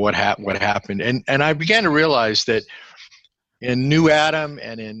what happened. And I began to realize that in New Adam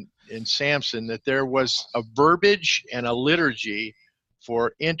and in Samson, that there was a verbiage and a liturgy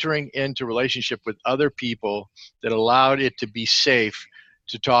for entering into relationship with other people that allowed it to be safe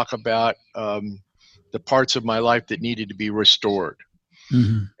to talk about the parts of my life that needed to be restored.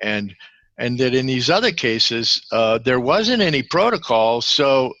 And that in these other cases, there wasn't any protocol,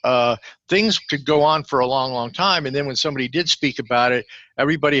 so things could go on for a long, long time. And then when somebody did speak about it,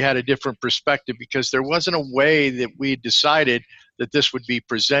 everybody had a different perspective, because there wasn't a way that we decided that this would be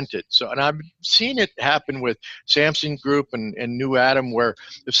presented. So, and I've seen it happen with Samson Group and New Adam, where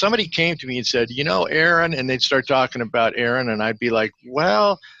if somebody came to me and said, Aaron, and they'd start talking about Aaron, and I'd be like,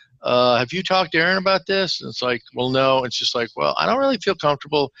 well, have you talked to Aaron about this? And it's like, well, no. It's just like, well, I don't really feel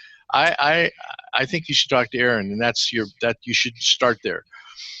comfortable. I think you should talk to Aaron, and that you should start there.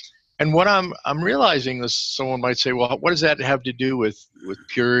 And what I'm realizing is, someone might say, well, what does that have to do with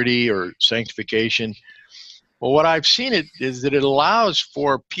purity or sanctification? Well, what I've seen is that it allows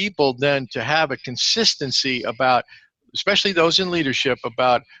for people then to have a consistency about, especially those in leadership,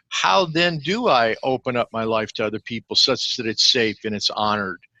 about how then do I open up my life to other people such that it's safe and it's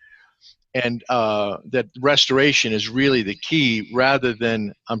honored. And that restoration is really the key, rather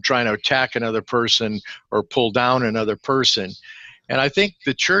than I'm trying to attack another person or pull down another person. And I think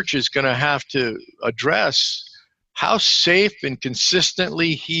the church is going to have to address how safe and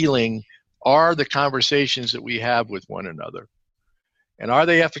consistently healing are the conversations that we have with one another. And are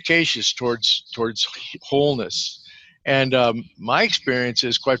they efficacious towards wholeness? And my experience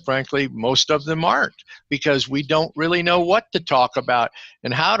is, quite frankly, most of them aren't, because we don't really know what to talk about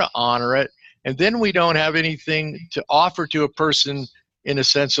and how to honor it. And then we don't have anything to offer to a person in a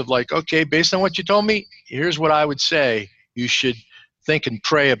sense of like, okay, based on what you told me, here's what I would say you should think and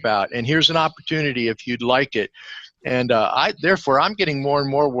pray about. And here's an opportunity if you'd like it. And therefore, I'm getting more and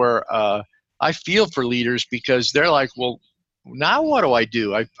more where I feel for leaders, because they're like, well, now what do I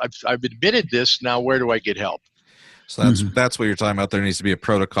do? I've admitted this. Now where do I get help? So that's what you're talking about. There needs to be a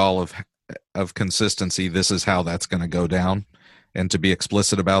protocol of consistency. This is how that's going to go down, and to be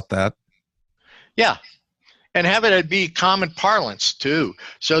explicit about that. Yeah, and have it be common parlance too,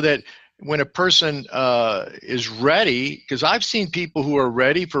 so that when a person is ready, because I've seen people who are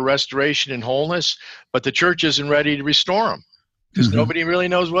ready for restoration and wholeness, but the church isn't ready to restore them because nobody really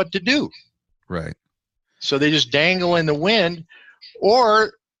knows what to do. Right. So they just dangle in the wind.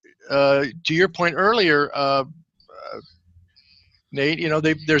 Or to your point earlier, Nate,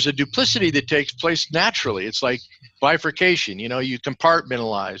 there's a duplicity that takes place naturally. It's like bifurcation. You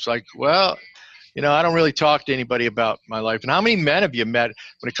compartmentalize. Like, well, I don't really talk to anybody about my life. And how many men have you met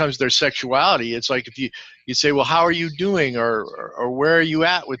when it comes to their sexuality? It's like if you say, well, how are you doing? Or where are you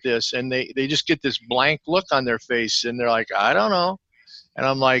at with this? And they just get this blank look on their face. And they're like, I don't know. And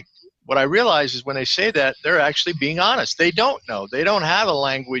I'm like, what I realize is when they say that, they're actually being honest. They don't know. They don't have a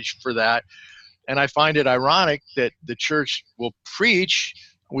language for that. And I find it ironic that the church will preach.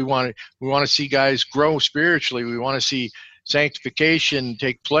 We want to see guys grow spiritually. We want to see sanctification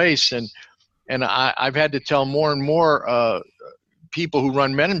take place. And I've had to tell more and more people who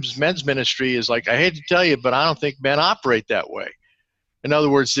run men's ministry is like, I hate to tell you, but I don't think men operate that way. In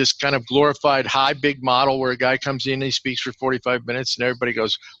other words, this kind of glorified high big model where a guy comes in and he speaks for 45 minutes and everybody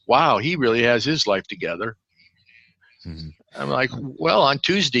goes, wow, he really has his life together. Mm-hmm. I'm like, well, on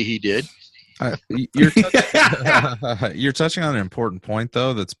Tuesday he did. You're touching on an important point,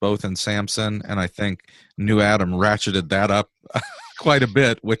 though, that's both in Samson and I think New Adam ratcheted that up quite a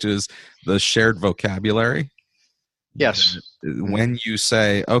bit, which is the shared vocabulary. Yes. When you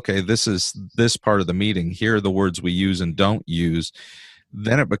say, okay, this is this part of the meeting, here are the words we use and don't use,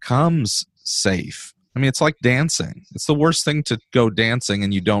 then it becomes safe. I mean, it's like dancing. It's the worst thing to go dancing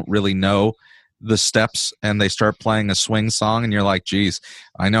and you don't really know the steps and they start playing a swing song and you're like, geez,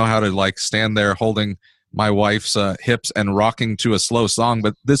 I know how to stand there holding my wife's hips and rocking to a slow song,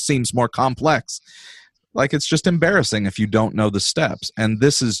 but this seems more complex. It's just embarrassing if you don't know the steps. And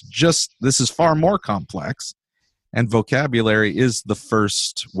this is far more complex. And vocabulary is the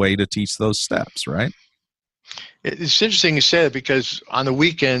first way to teach those steps, right? It's interesting you say that because on the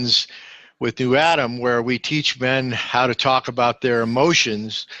weekends with New Adam, where we teach men how to talk about their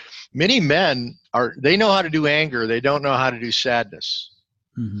emotions, many men they know how to do anger. They don't know how to do sadness.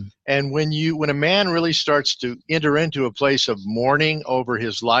 Mm-hmm. And when a man really starts to enter into a place of mourning over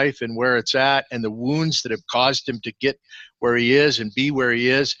his life and where it's at and the wounds that have caused him to get where he is and be where he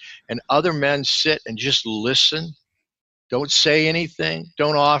is, and other men sit and just listen, don't say anything,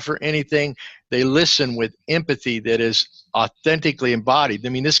 don't offer anything. They listen with empathy that is authentically embodied. I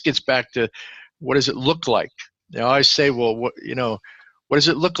mean, this gets back to what does it look like? I always say, well, what does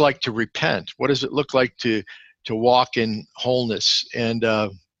it look like to repent? What does it look like to walk in wholeness? And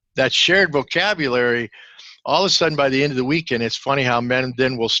that shared vocabulary, all of a sudden by the end of the weekend, it's funny how men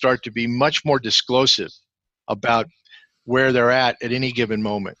then will start to be much more disclosive about where they're at any given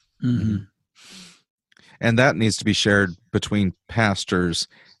moment. Mm-hmm. And that needs to be shared between pastors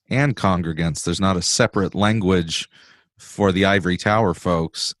and congregants. There's not a separate language for the ivory tower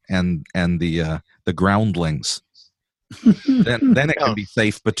folks and the groundlings. then it can be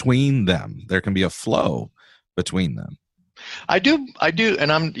safe between them. There can be a flow between them. I do,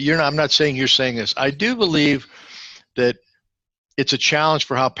 and I'm not saying you're saying this. I do believe that it's a challenge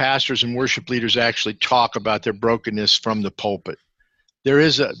for how pastors and worship leaders actually talk about their brokenness from the pulpit. There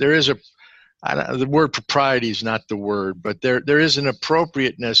is a the word propriety is not the word, but there is an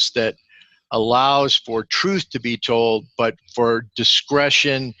appropriateness that allows for truth to be told, but for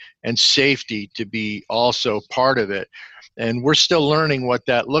discretion and safety to be also part of it. And we're still learning what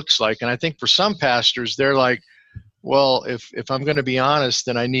that looks like. And I think for some pastors, they're like, well, if I'm going to be honest,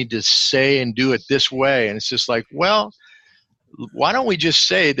 then I need to say and do it this way. And it's just like, well, why don't we just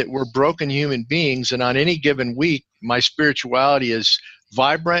say that we're broken human beings, and on any given week, my spirituality is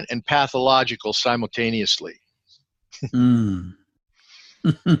vibrant and pathological simultaneously. And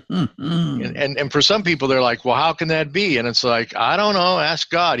for some people, they're like, well, how can that be? And it's like, I don't know. Ask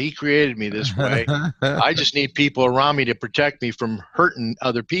God. He created me this way. I just need people around me to protect me from hurting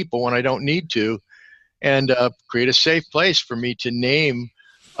other people when I don't need to, and create a safe place for me to name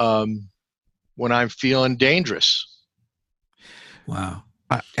when I'm feeling dangerous. Wow.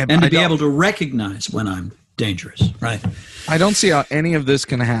 And to be able to recognize when I'm dangerous, right? I don't see how any of this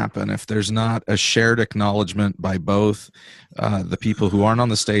can happen if there's not a shared acknowledgement by both the people who aren't on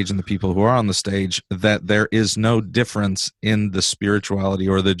the stage and the people who are on the stage that there is no difference in the spirituality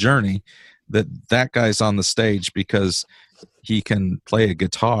or the journey, that guy's on the stage because he can play a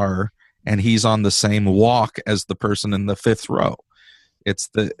guitar and he's on the same walk as the person in the fifth row.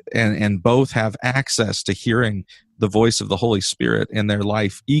 And both have access to hearing the voice of the Holy Spirit in their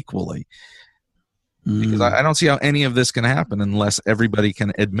life equally. Because I don't see how any of this can happen unless everybody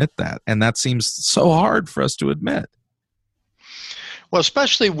can admit that. And that seems so hard for us to admit. Well,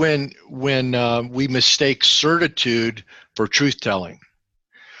 especially when we mistake certitude for truth telling.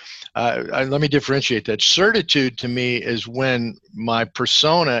 Let me differentiate that. Certitude to me is when my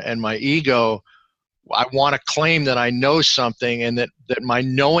persona and my ego, I want to claim that I know something, and that my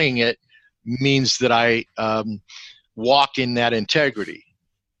knowing it means that I walk in that integrity.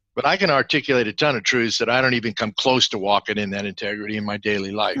 But I can articulate a ton of truths that I don't even come close to walking in that integrity in my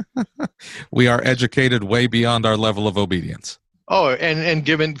daily life. We are educated way beyond our level of obedience. Oh,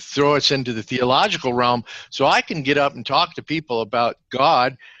 and throw us into the theological realm, so I can get up and talk to people about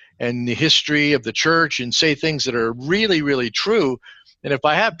God and the history of the church and say things that are really, really true. And if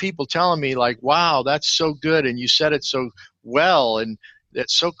I have people telling me like, wow, that's so good, and you said it so well, and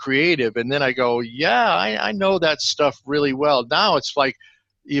that's so creative, and then I go, yeah, I know that stuff really well. Now it's like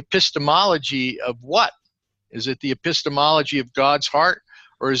the epistemology of what? Is it the epistemology of God's heart,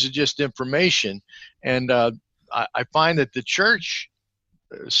 or is it just information? And I find that the church,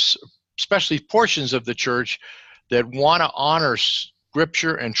 especially portions of the church that want to honor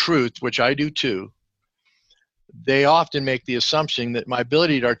Scripture and truth, which I do too, they often make the assumption that my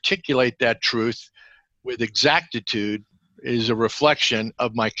ability to articulate that truth with exactitude is a reflection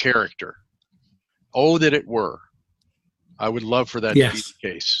of my character. Oh, that it were. I would love for that to be the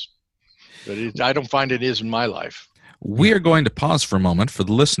case. But I don't find it is in my life. We are going to pause for a moment for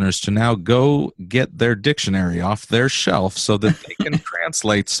the listeners to now go get their dictionary off their shelf so that they can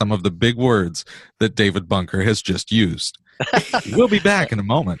translate some of the big words that David Bunker has just used. We'll be back in a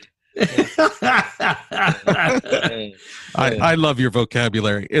moment. I love your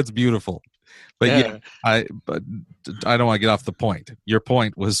vocabulary. It's beautiful. But I don't want to get off the point. Your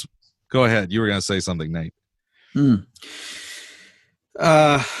point was, go ahead. You were going to say something, Nate.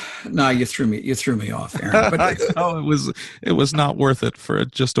 No, you threw me off, Aaron. But it was not worth it for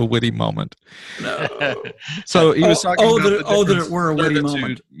just a witty moment. No. So he was talking about that it were a witty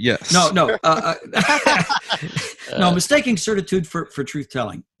moment. Yes. No. No, mistaking certitude for truth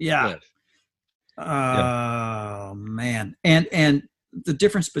telling. Yeah. Yes. Oh man, and the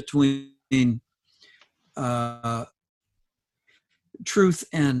difference between truth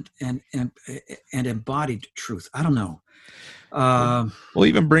and embodied truth. I don't know. We'll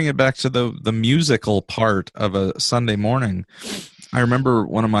even bring it back to the musical part of a Sunday morning. I remember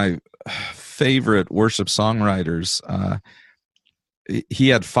one of my favorite worship songwriters. He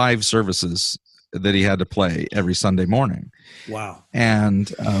had 5 services that he had to play every Sunday morning. Wow.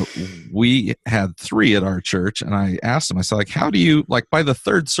 And we had 3 at our church, and I asked him, I said, like, how do you, like, by the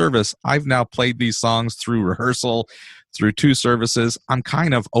 3rd service, I've now played these songs through rehearsal, through 2 services. I'm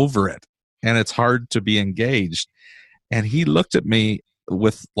kind of over it, and it's hard to be engaged. And he looked at me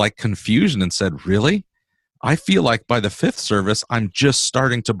with like confusion and said, really? I feel like by the 5th service, I'm just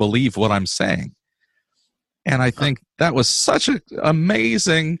starting to believe what I'm saying. And I think that was such an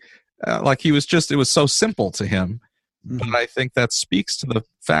amazing, it was so simple to him. Mm-hmm. But I think that speaks to the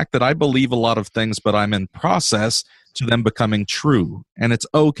fact that I believe a lot of things, but I'm in process to them becoming true. And it's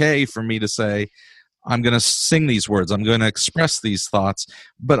okay for me to say, I'm going to sing these words. I'm going to express these thoughts,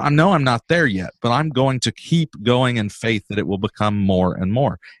 but I know I'm not there yet, but I'm going to keep going in faith that it will become more and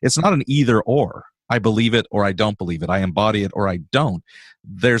more. It's not an either or. I believe it or I don't believe it. I embody it or I don't.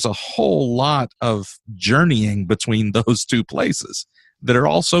 There's a whole lot of journeying between those 2 places that are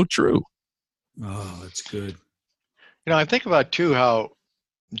also true. Oh, that's good. I think about too how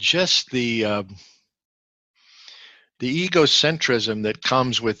just the egocentrism that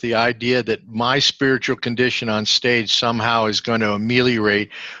comes with the idea that my spiritual condition on stage somehow is going to ameliorate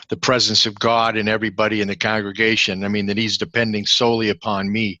the presence of God in everybody in the congregation. I mean, that he's depending solely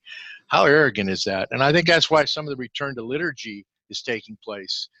upon me. How arrogant is that? And I think that's why some of the return to liturgy is taking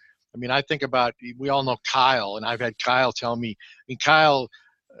place. I mean, I think about, we all know Kyle, and I've had Kyle tell me, Kyle,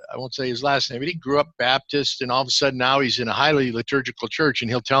 I won't say his last name, but he grew up Baptist, and all of a sudden now he's in a highly liturgical church, and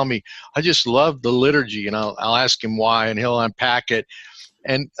he'll tell me, I just love the liturgy, and I'll ask him why, and he'll unpack it.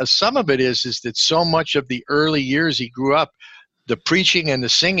 And some of it is that so much of the early years he grew up, the preaching and the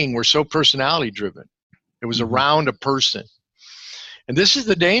singing were so personality driven. It was around a person. And this is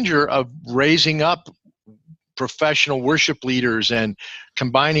the danger of raising up professional worship leaders and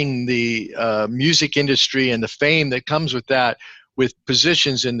combining the music industry and the fame that comes with that with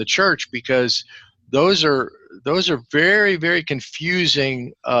positions in the church, because those are very, very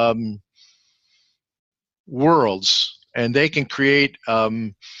confusing worlds, and they can create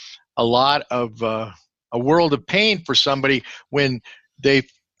a lot of a world of pain for somebody when they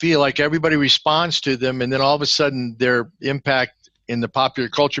feel like everybody responds to them, and then all of a sudden their impact in the popular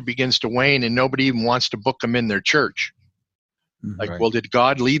culture begins to wane and nobody even wants to book them in their church. Mhm. Like, Right. well, did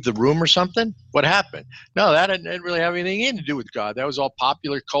God leave the room or something? What happened? No, that didn't really have anything to do with God. That was all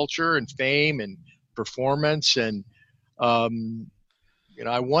popular culture and fame and performance. And,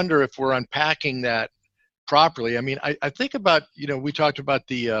 I wonder if we're unpacking that properly. I mean, I think about, we talked about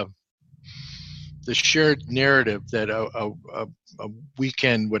the shared narrative that a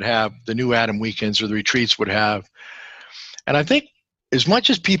weekend would have, the New Adam weekends or the retreats would have. And I think as much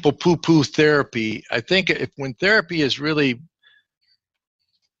as people poo-poo therapy, I think when therapy is really,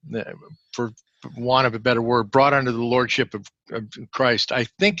 for want of a better word, brought under the lordship of Christ, I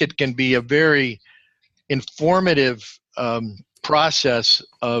think it can be a very informative process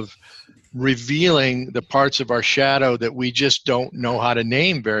of revealing the parts of our shadow that we just don't know how to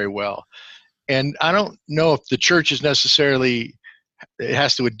name very well. And I don't know if the church is necessarily, it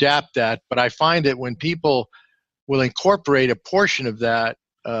has to adapt that, but I find that when people will incorporate a portion of that,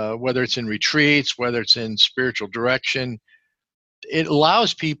 whether it's in retreats, whether it's in spiritual direction, it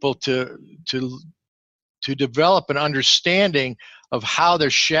allows people to develop an understanding of how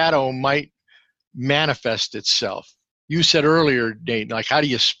their shadow might manifest itself. You said earlier, Nate, like, how do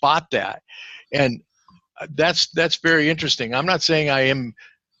you spot that? And that's very interesting. I'm not saying I don't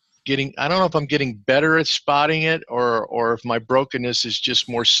know if I'm getting better at spotting it or if my brokenness is just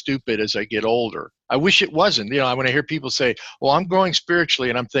more stupid as I get older. I wish it wasn't. When I hear people say, well, I'm growing spiritually,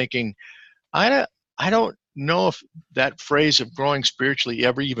 and I'm thinking, I don't know if that phrase of growing spiritually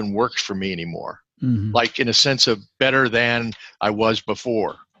ever even works for me anymore. Mhm. Like, in a sense of better than I was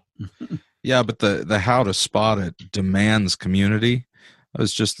before. Yeah, but the how to spot it demands community. I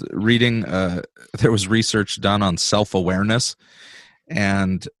was just reading, there was research done on self-awareness,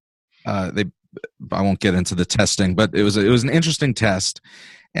 and I won't get into the testing, but it was an interesting test.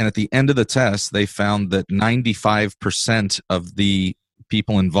 And at the end of the test, they found that 95% of the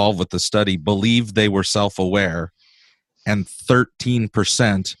people involved with the study believed they were self-aware, and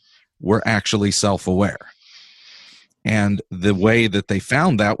 13% were actually self-aware. And the way that they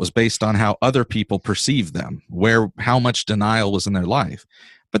found that was based on how other people perceived them, how much denial was in their life.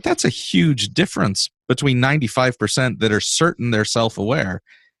 But that's a huge difference between 95% that are certain they're self-aware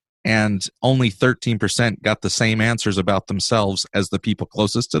and only 13% got the same answers about themselves as the people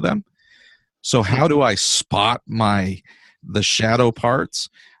closest to them. So how do I spot the shadow parts?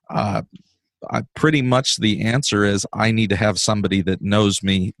 Pretty much the answer is I need to have somebody that knows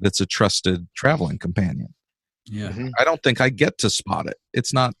me, that's a trusted traveling companion. Yeah. Mm-hmm. I don't think I get to spot it.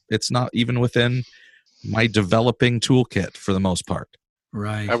 It's not even within my developing toolkit for the most part.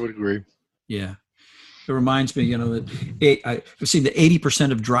 Right. I would agree. Yeah. It reminds me, that I've seen that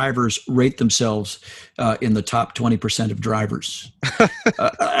 80% of drivers rate themselves in the top 20% of drivers.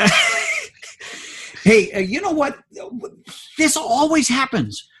 Hey, you know what? This always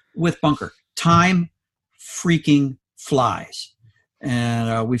happens with Bunker. Time freaking flies.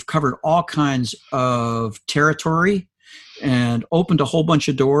 And we've covered all kinds of territory and opened a whole bunch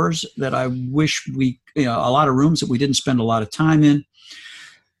of doors that I wish a lot of rooms that we didn't spend a lot of time in.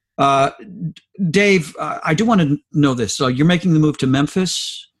 Dave, I do want to know this. So you're making the move to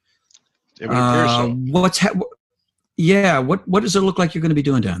Memphis. It would appear so. What does it look like you're going to be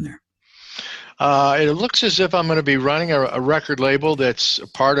doing down there? It looks as if I'm going to be running a record label that's a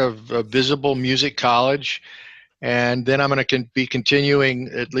part of Visible Music College. And then I'm going to be continuing,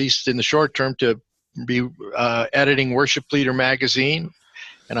 at least in the short term, to be editing Worship Leader magazine.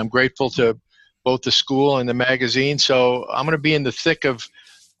 And I'm grateful to both the school and the magazine. So I'm going to be in the thick of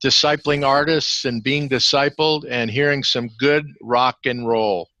discipling artists and being discipled and hearing some good rock and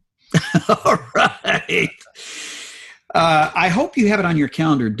roll. All right. I hope you have it on your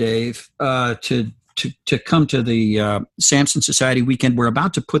calendar, Dave, to come to the Samson Society weekend. We're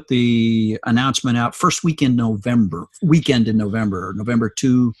about to put the announcement out first weekend in November, November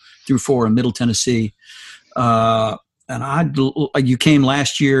 2 through 4 in Middle Tennessee. And you came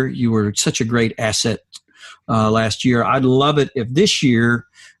last year. You were such a great asset last year. I'd love it if this year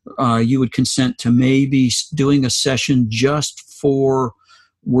you would consent to maybe doing a session just for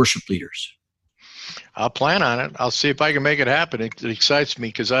worship leaders. I'll plan on it. I'll see if I can make it happen. It excites me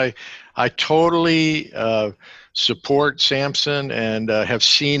because I totally support Samson and have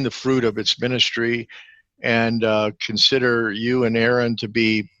seen the fruit of its ministry, and consider you and Aaron to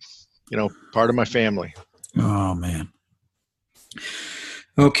be, part of my family. Oh, man.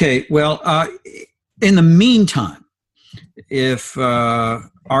 Okay. Well, in the meantime, if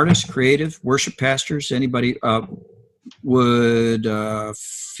artists, creative, worship pastors, anybody would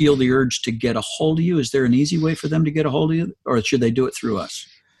feel the urge to get a hold of you, is there an easy way for them to get a hold of you, or should they do it through us?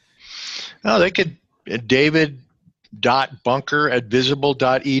 No, they could.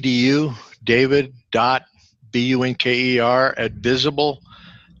 David.bunker@visible.edu. David.bunker BUNKER at visible.edu.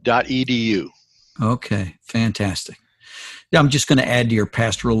 Okay, fantastic. Yeah, I'm just going to add to your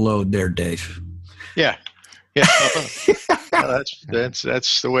pastoral load there, Dave. Yeah. That's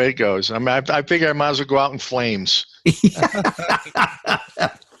the way it goes. I figure I might as well go out in flames.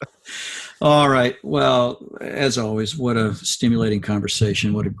 All right. Well, as always, what a stimulating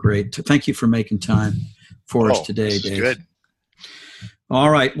conversation. What a great. Thank you for making time for us today, Dave. Good. All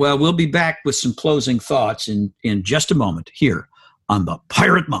right. Well, we'll be back with some closing thoughts in just a moment here on the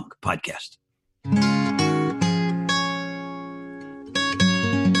Pirate Monk Podcast.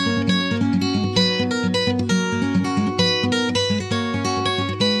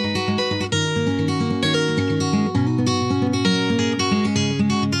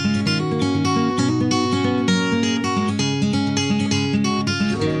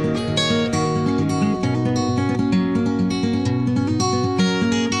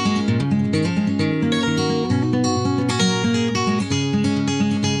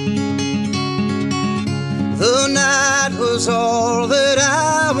 Was all that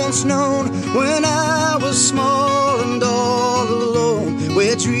I once known when I was small and all alone,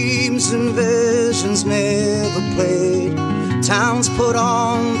 where dreams and visions never played. Towns put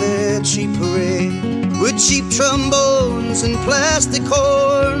on their cheap parade with cheap trombones and plastic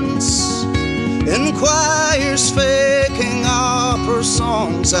horns, and choirs faking opera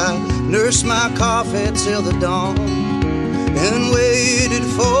songs. I nursed my coffee till the dawn and waited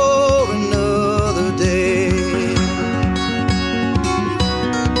for another day.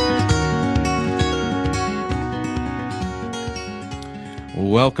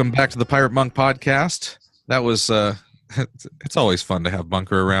 Welcome back to the Pirate Monk Podcast. That was, it's always fun to have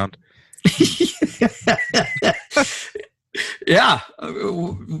Bunker around. Yeah.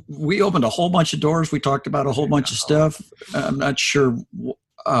 We opened a whole bunch of doors. We talked about a whole bunch of stuff. I'm not sure.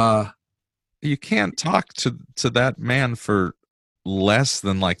 You can't talk to that man for less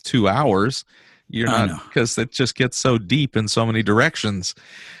than like 2 hours. You're not, because it just gets so deep in so many directions.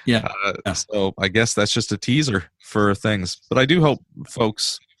 Yeah. So I guess that's just a teaser for things. But I do hope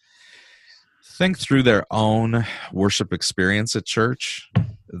folks think through their own worship experience at church,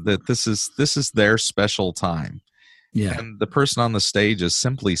 that this is their special time. Yeah. And the person on the stage is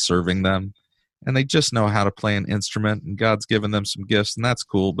simply serving them, and they just know how to play an instrument, and God's given them some gifts, and that's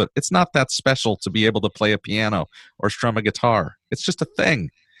cool. But it's not that special to be able to play a piano or strum a guitar. It's just a thing.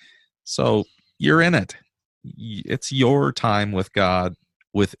 So you're in it. It's your time with God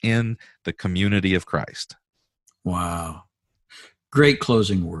within the community of Christ. Wow. Great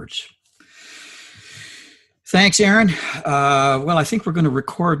closing words. Thanks, Aaron. Well, I think we're going to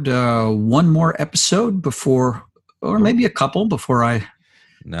record one more episode before, or maybe a couple before I...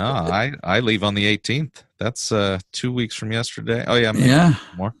 No, I leave on the 18th. That's 2 weeks from yesterday. Oh, yeah. Yeah.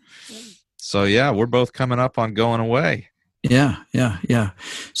 More. So, yeah, we're both coming up on going away. Yeah.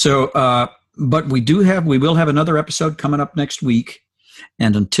 So, but we will have another episode coming up next week.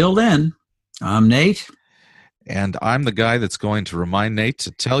 And until then, I'm Nate. And I'm the guy that's going to remind Nate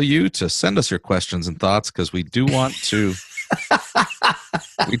to tell you to send us your questions and thoughts, because we do want to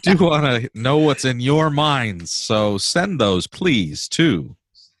know what's in your minds. So send those, please, to...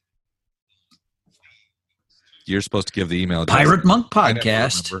 You're supposed to give the email address. Pirate Monk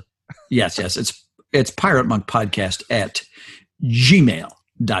Podcast. Yes. It's Pirate Monk Podcast at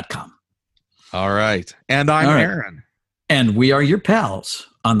gmail.com. All right. And I'm Aaron. And we are your pals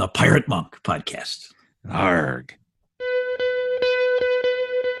on the Pirate Monk Podcast. Arg.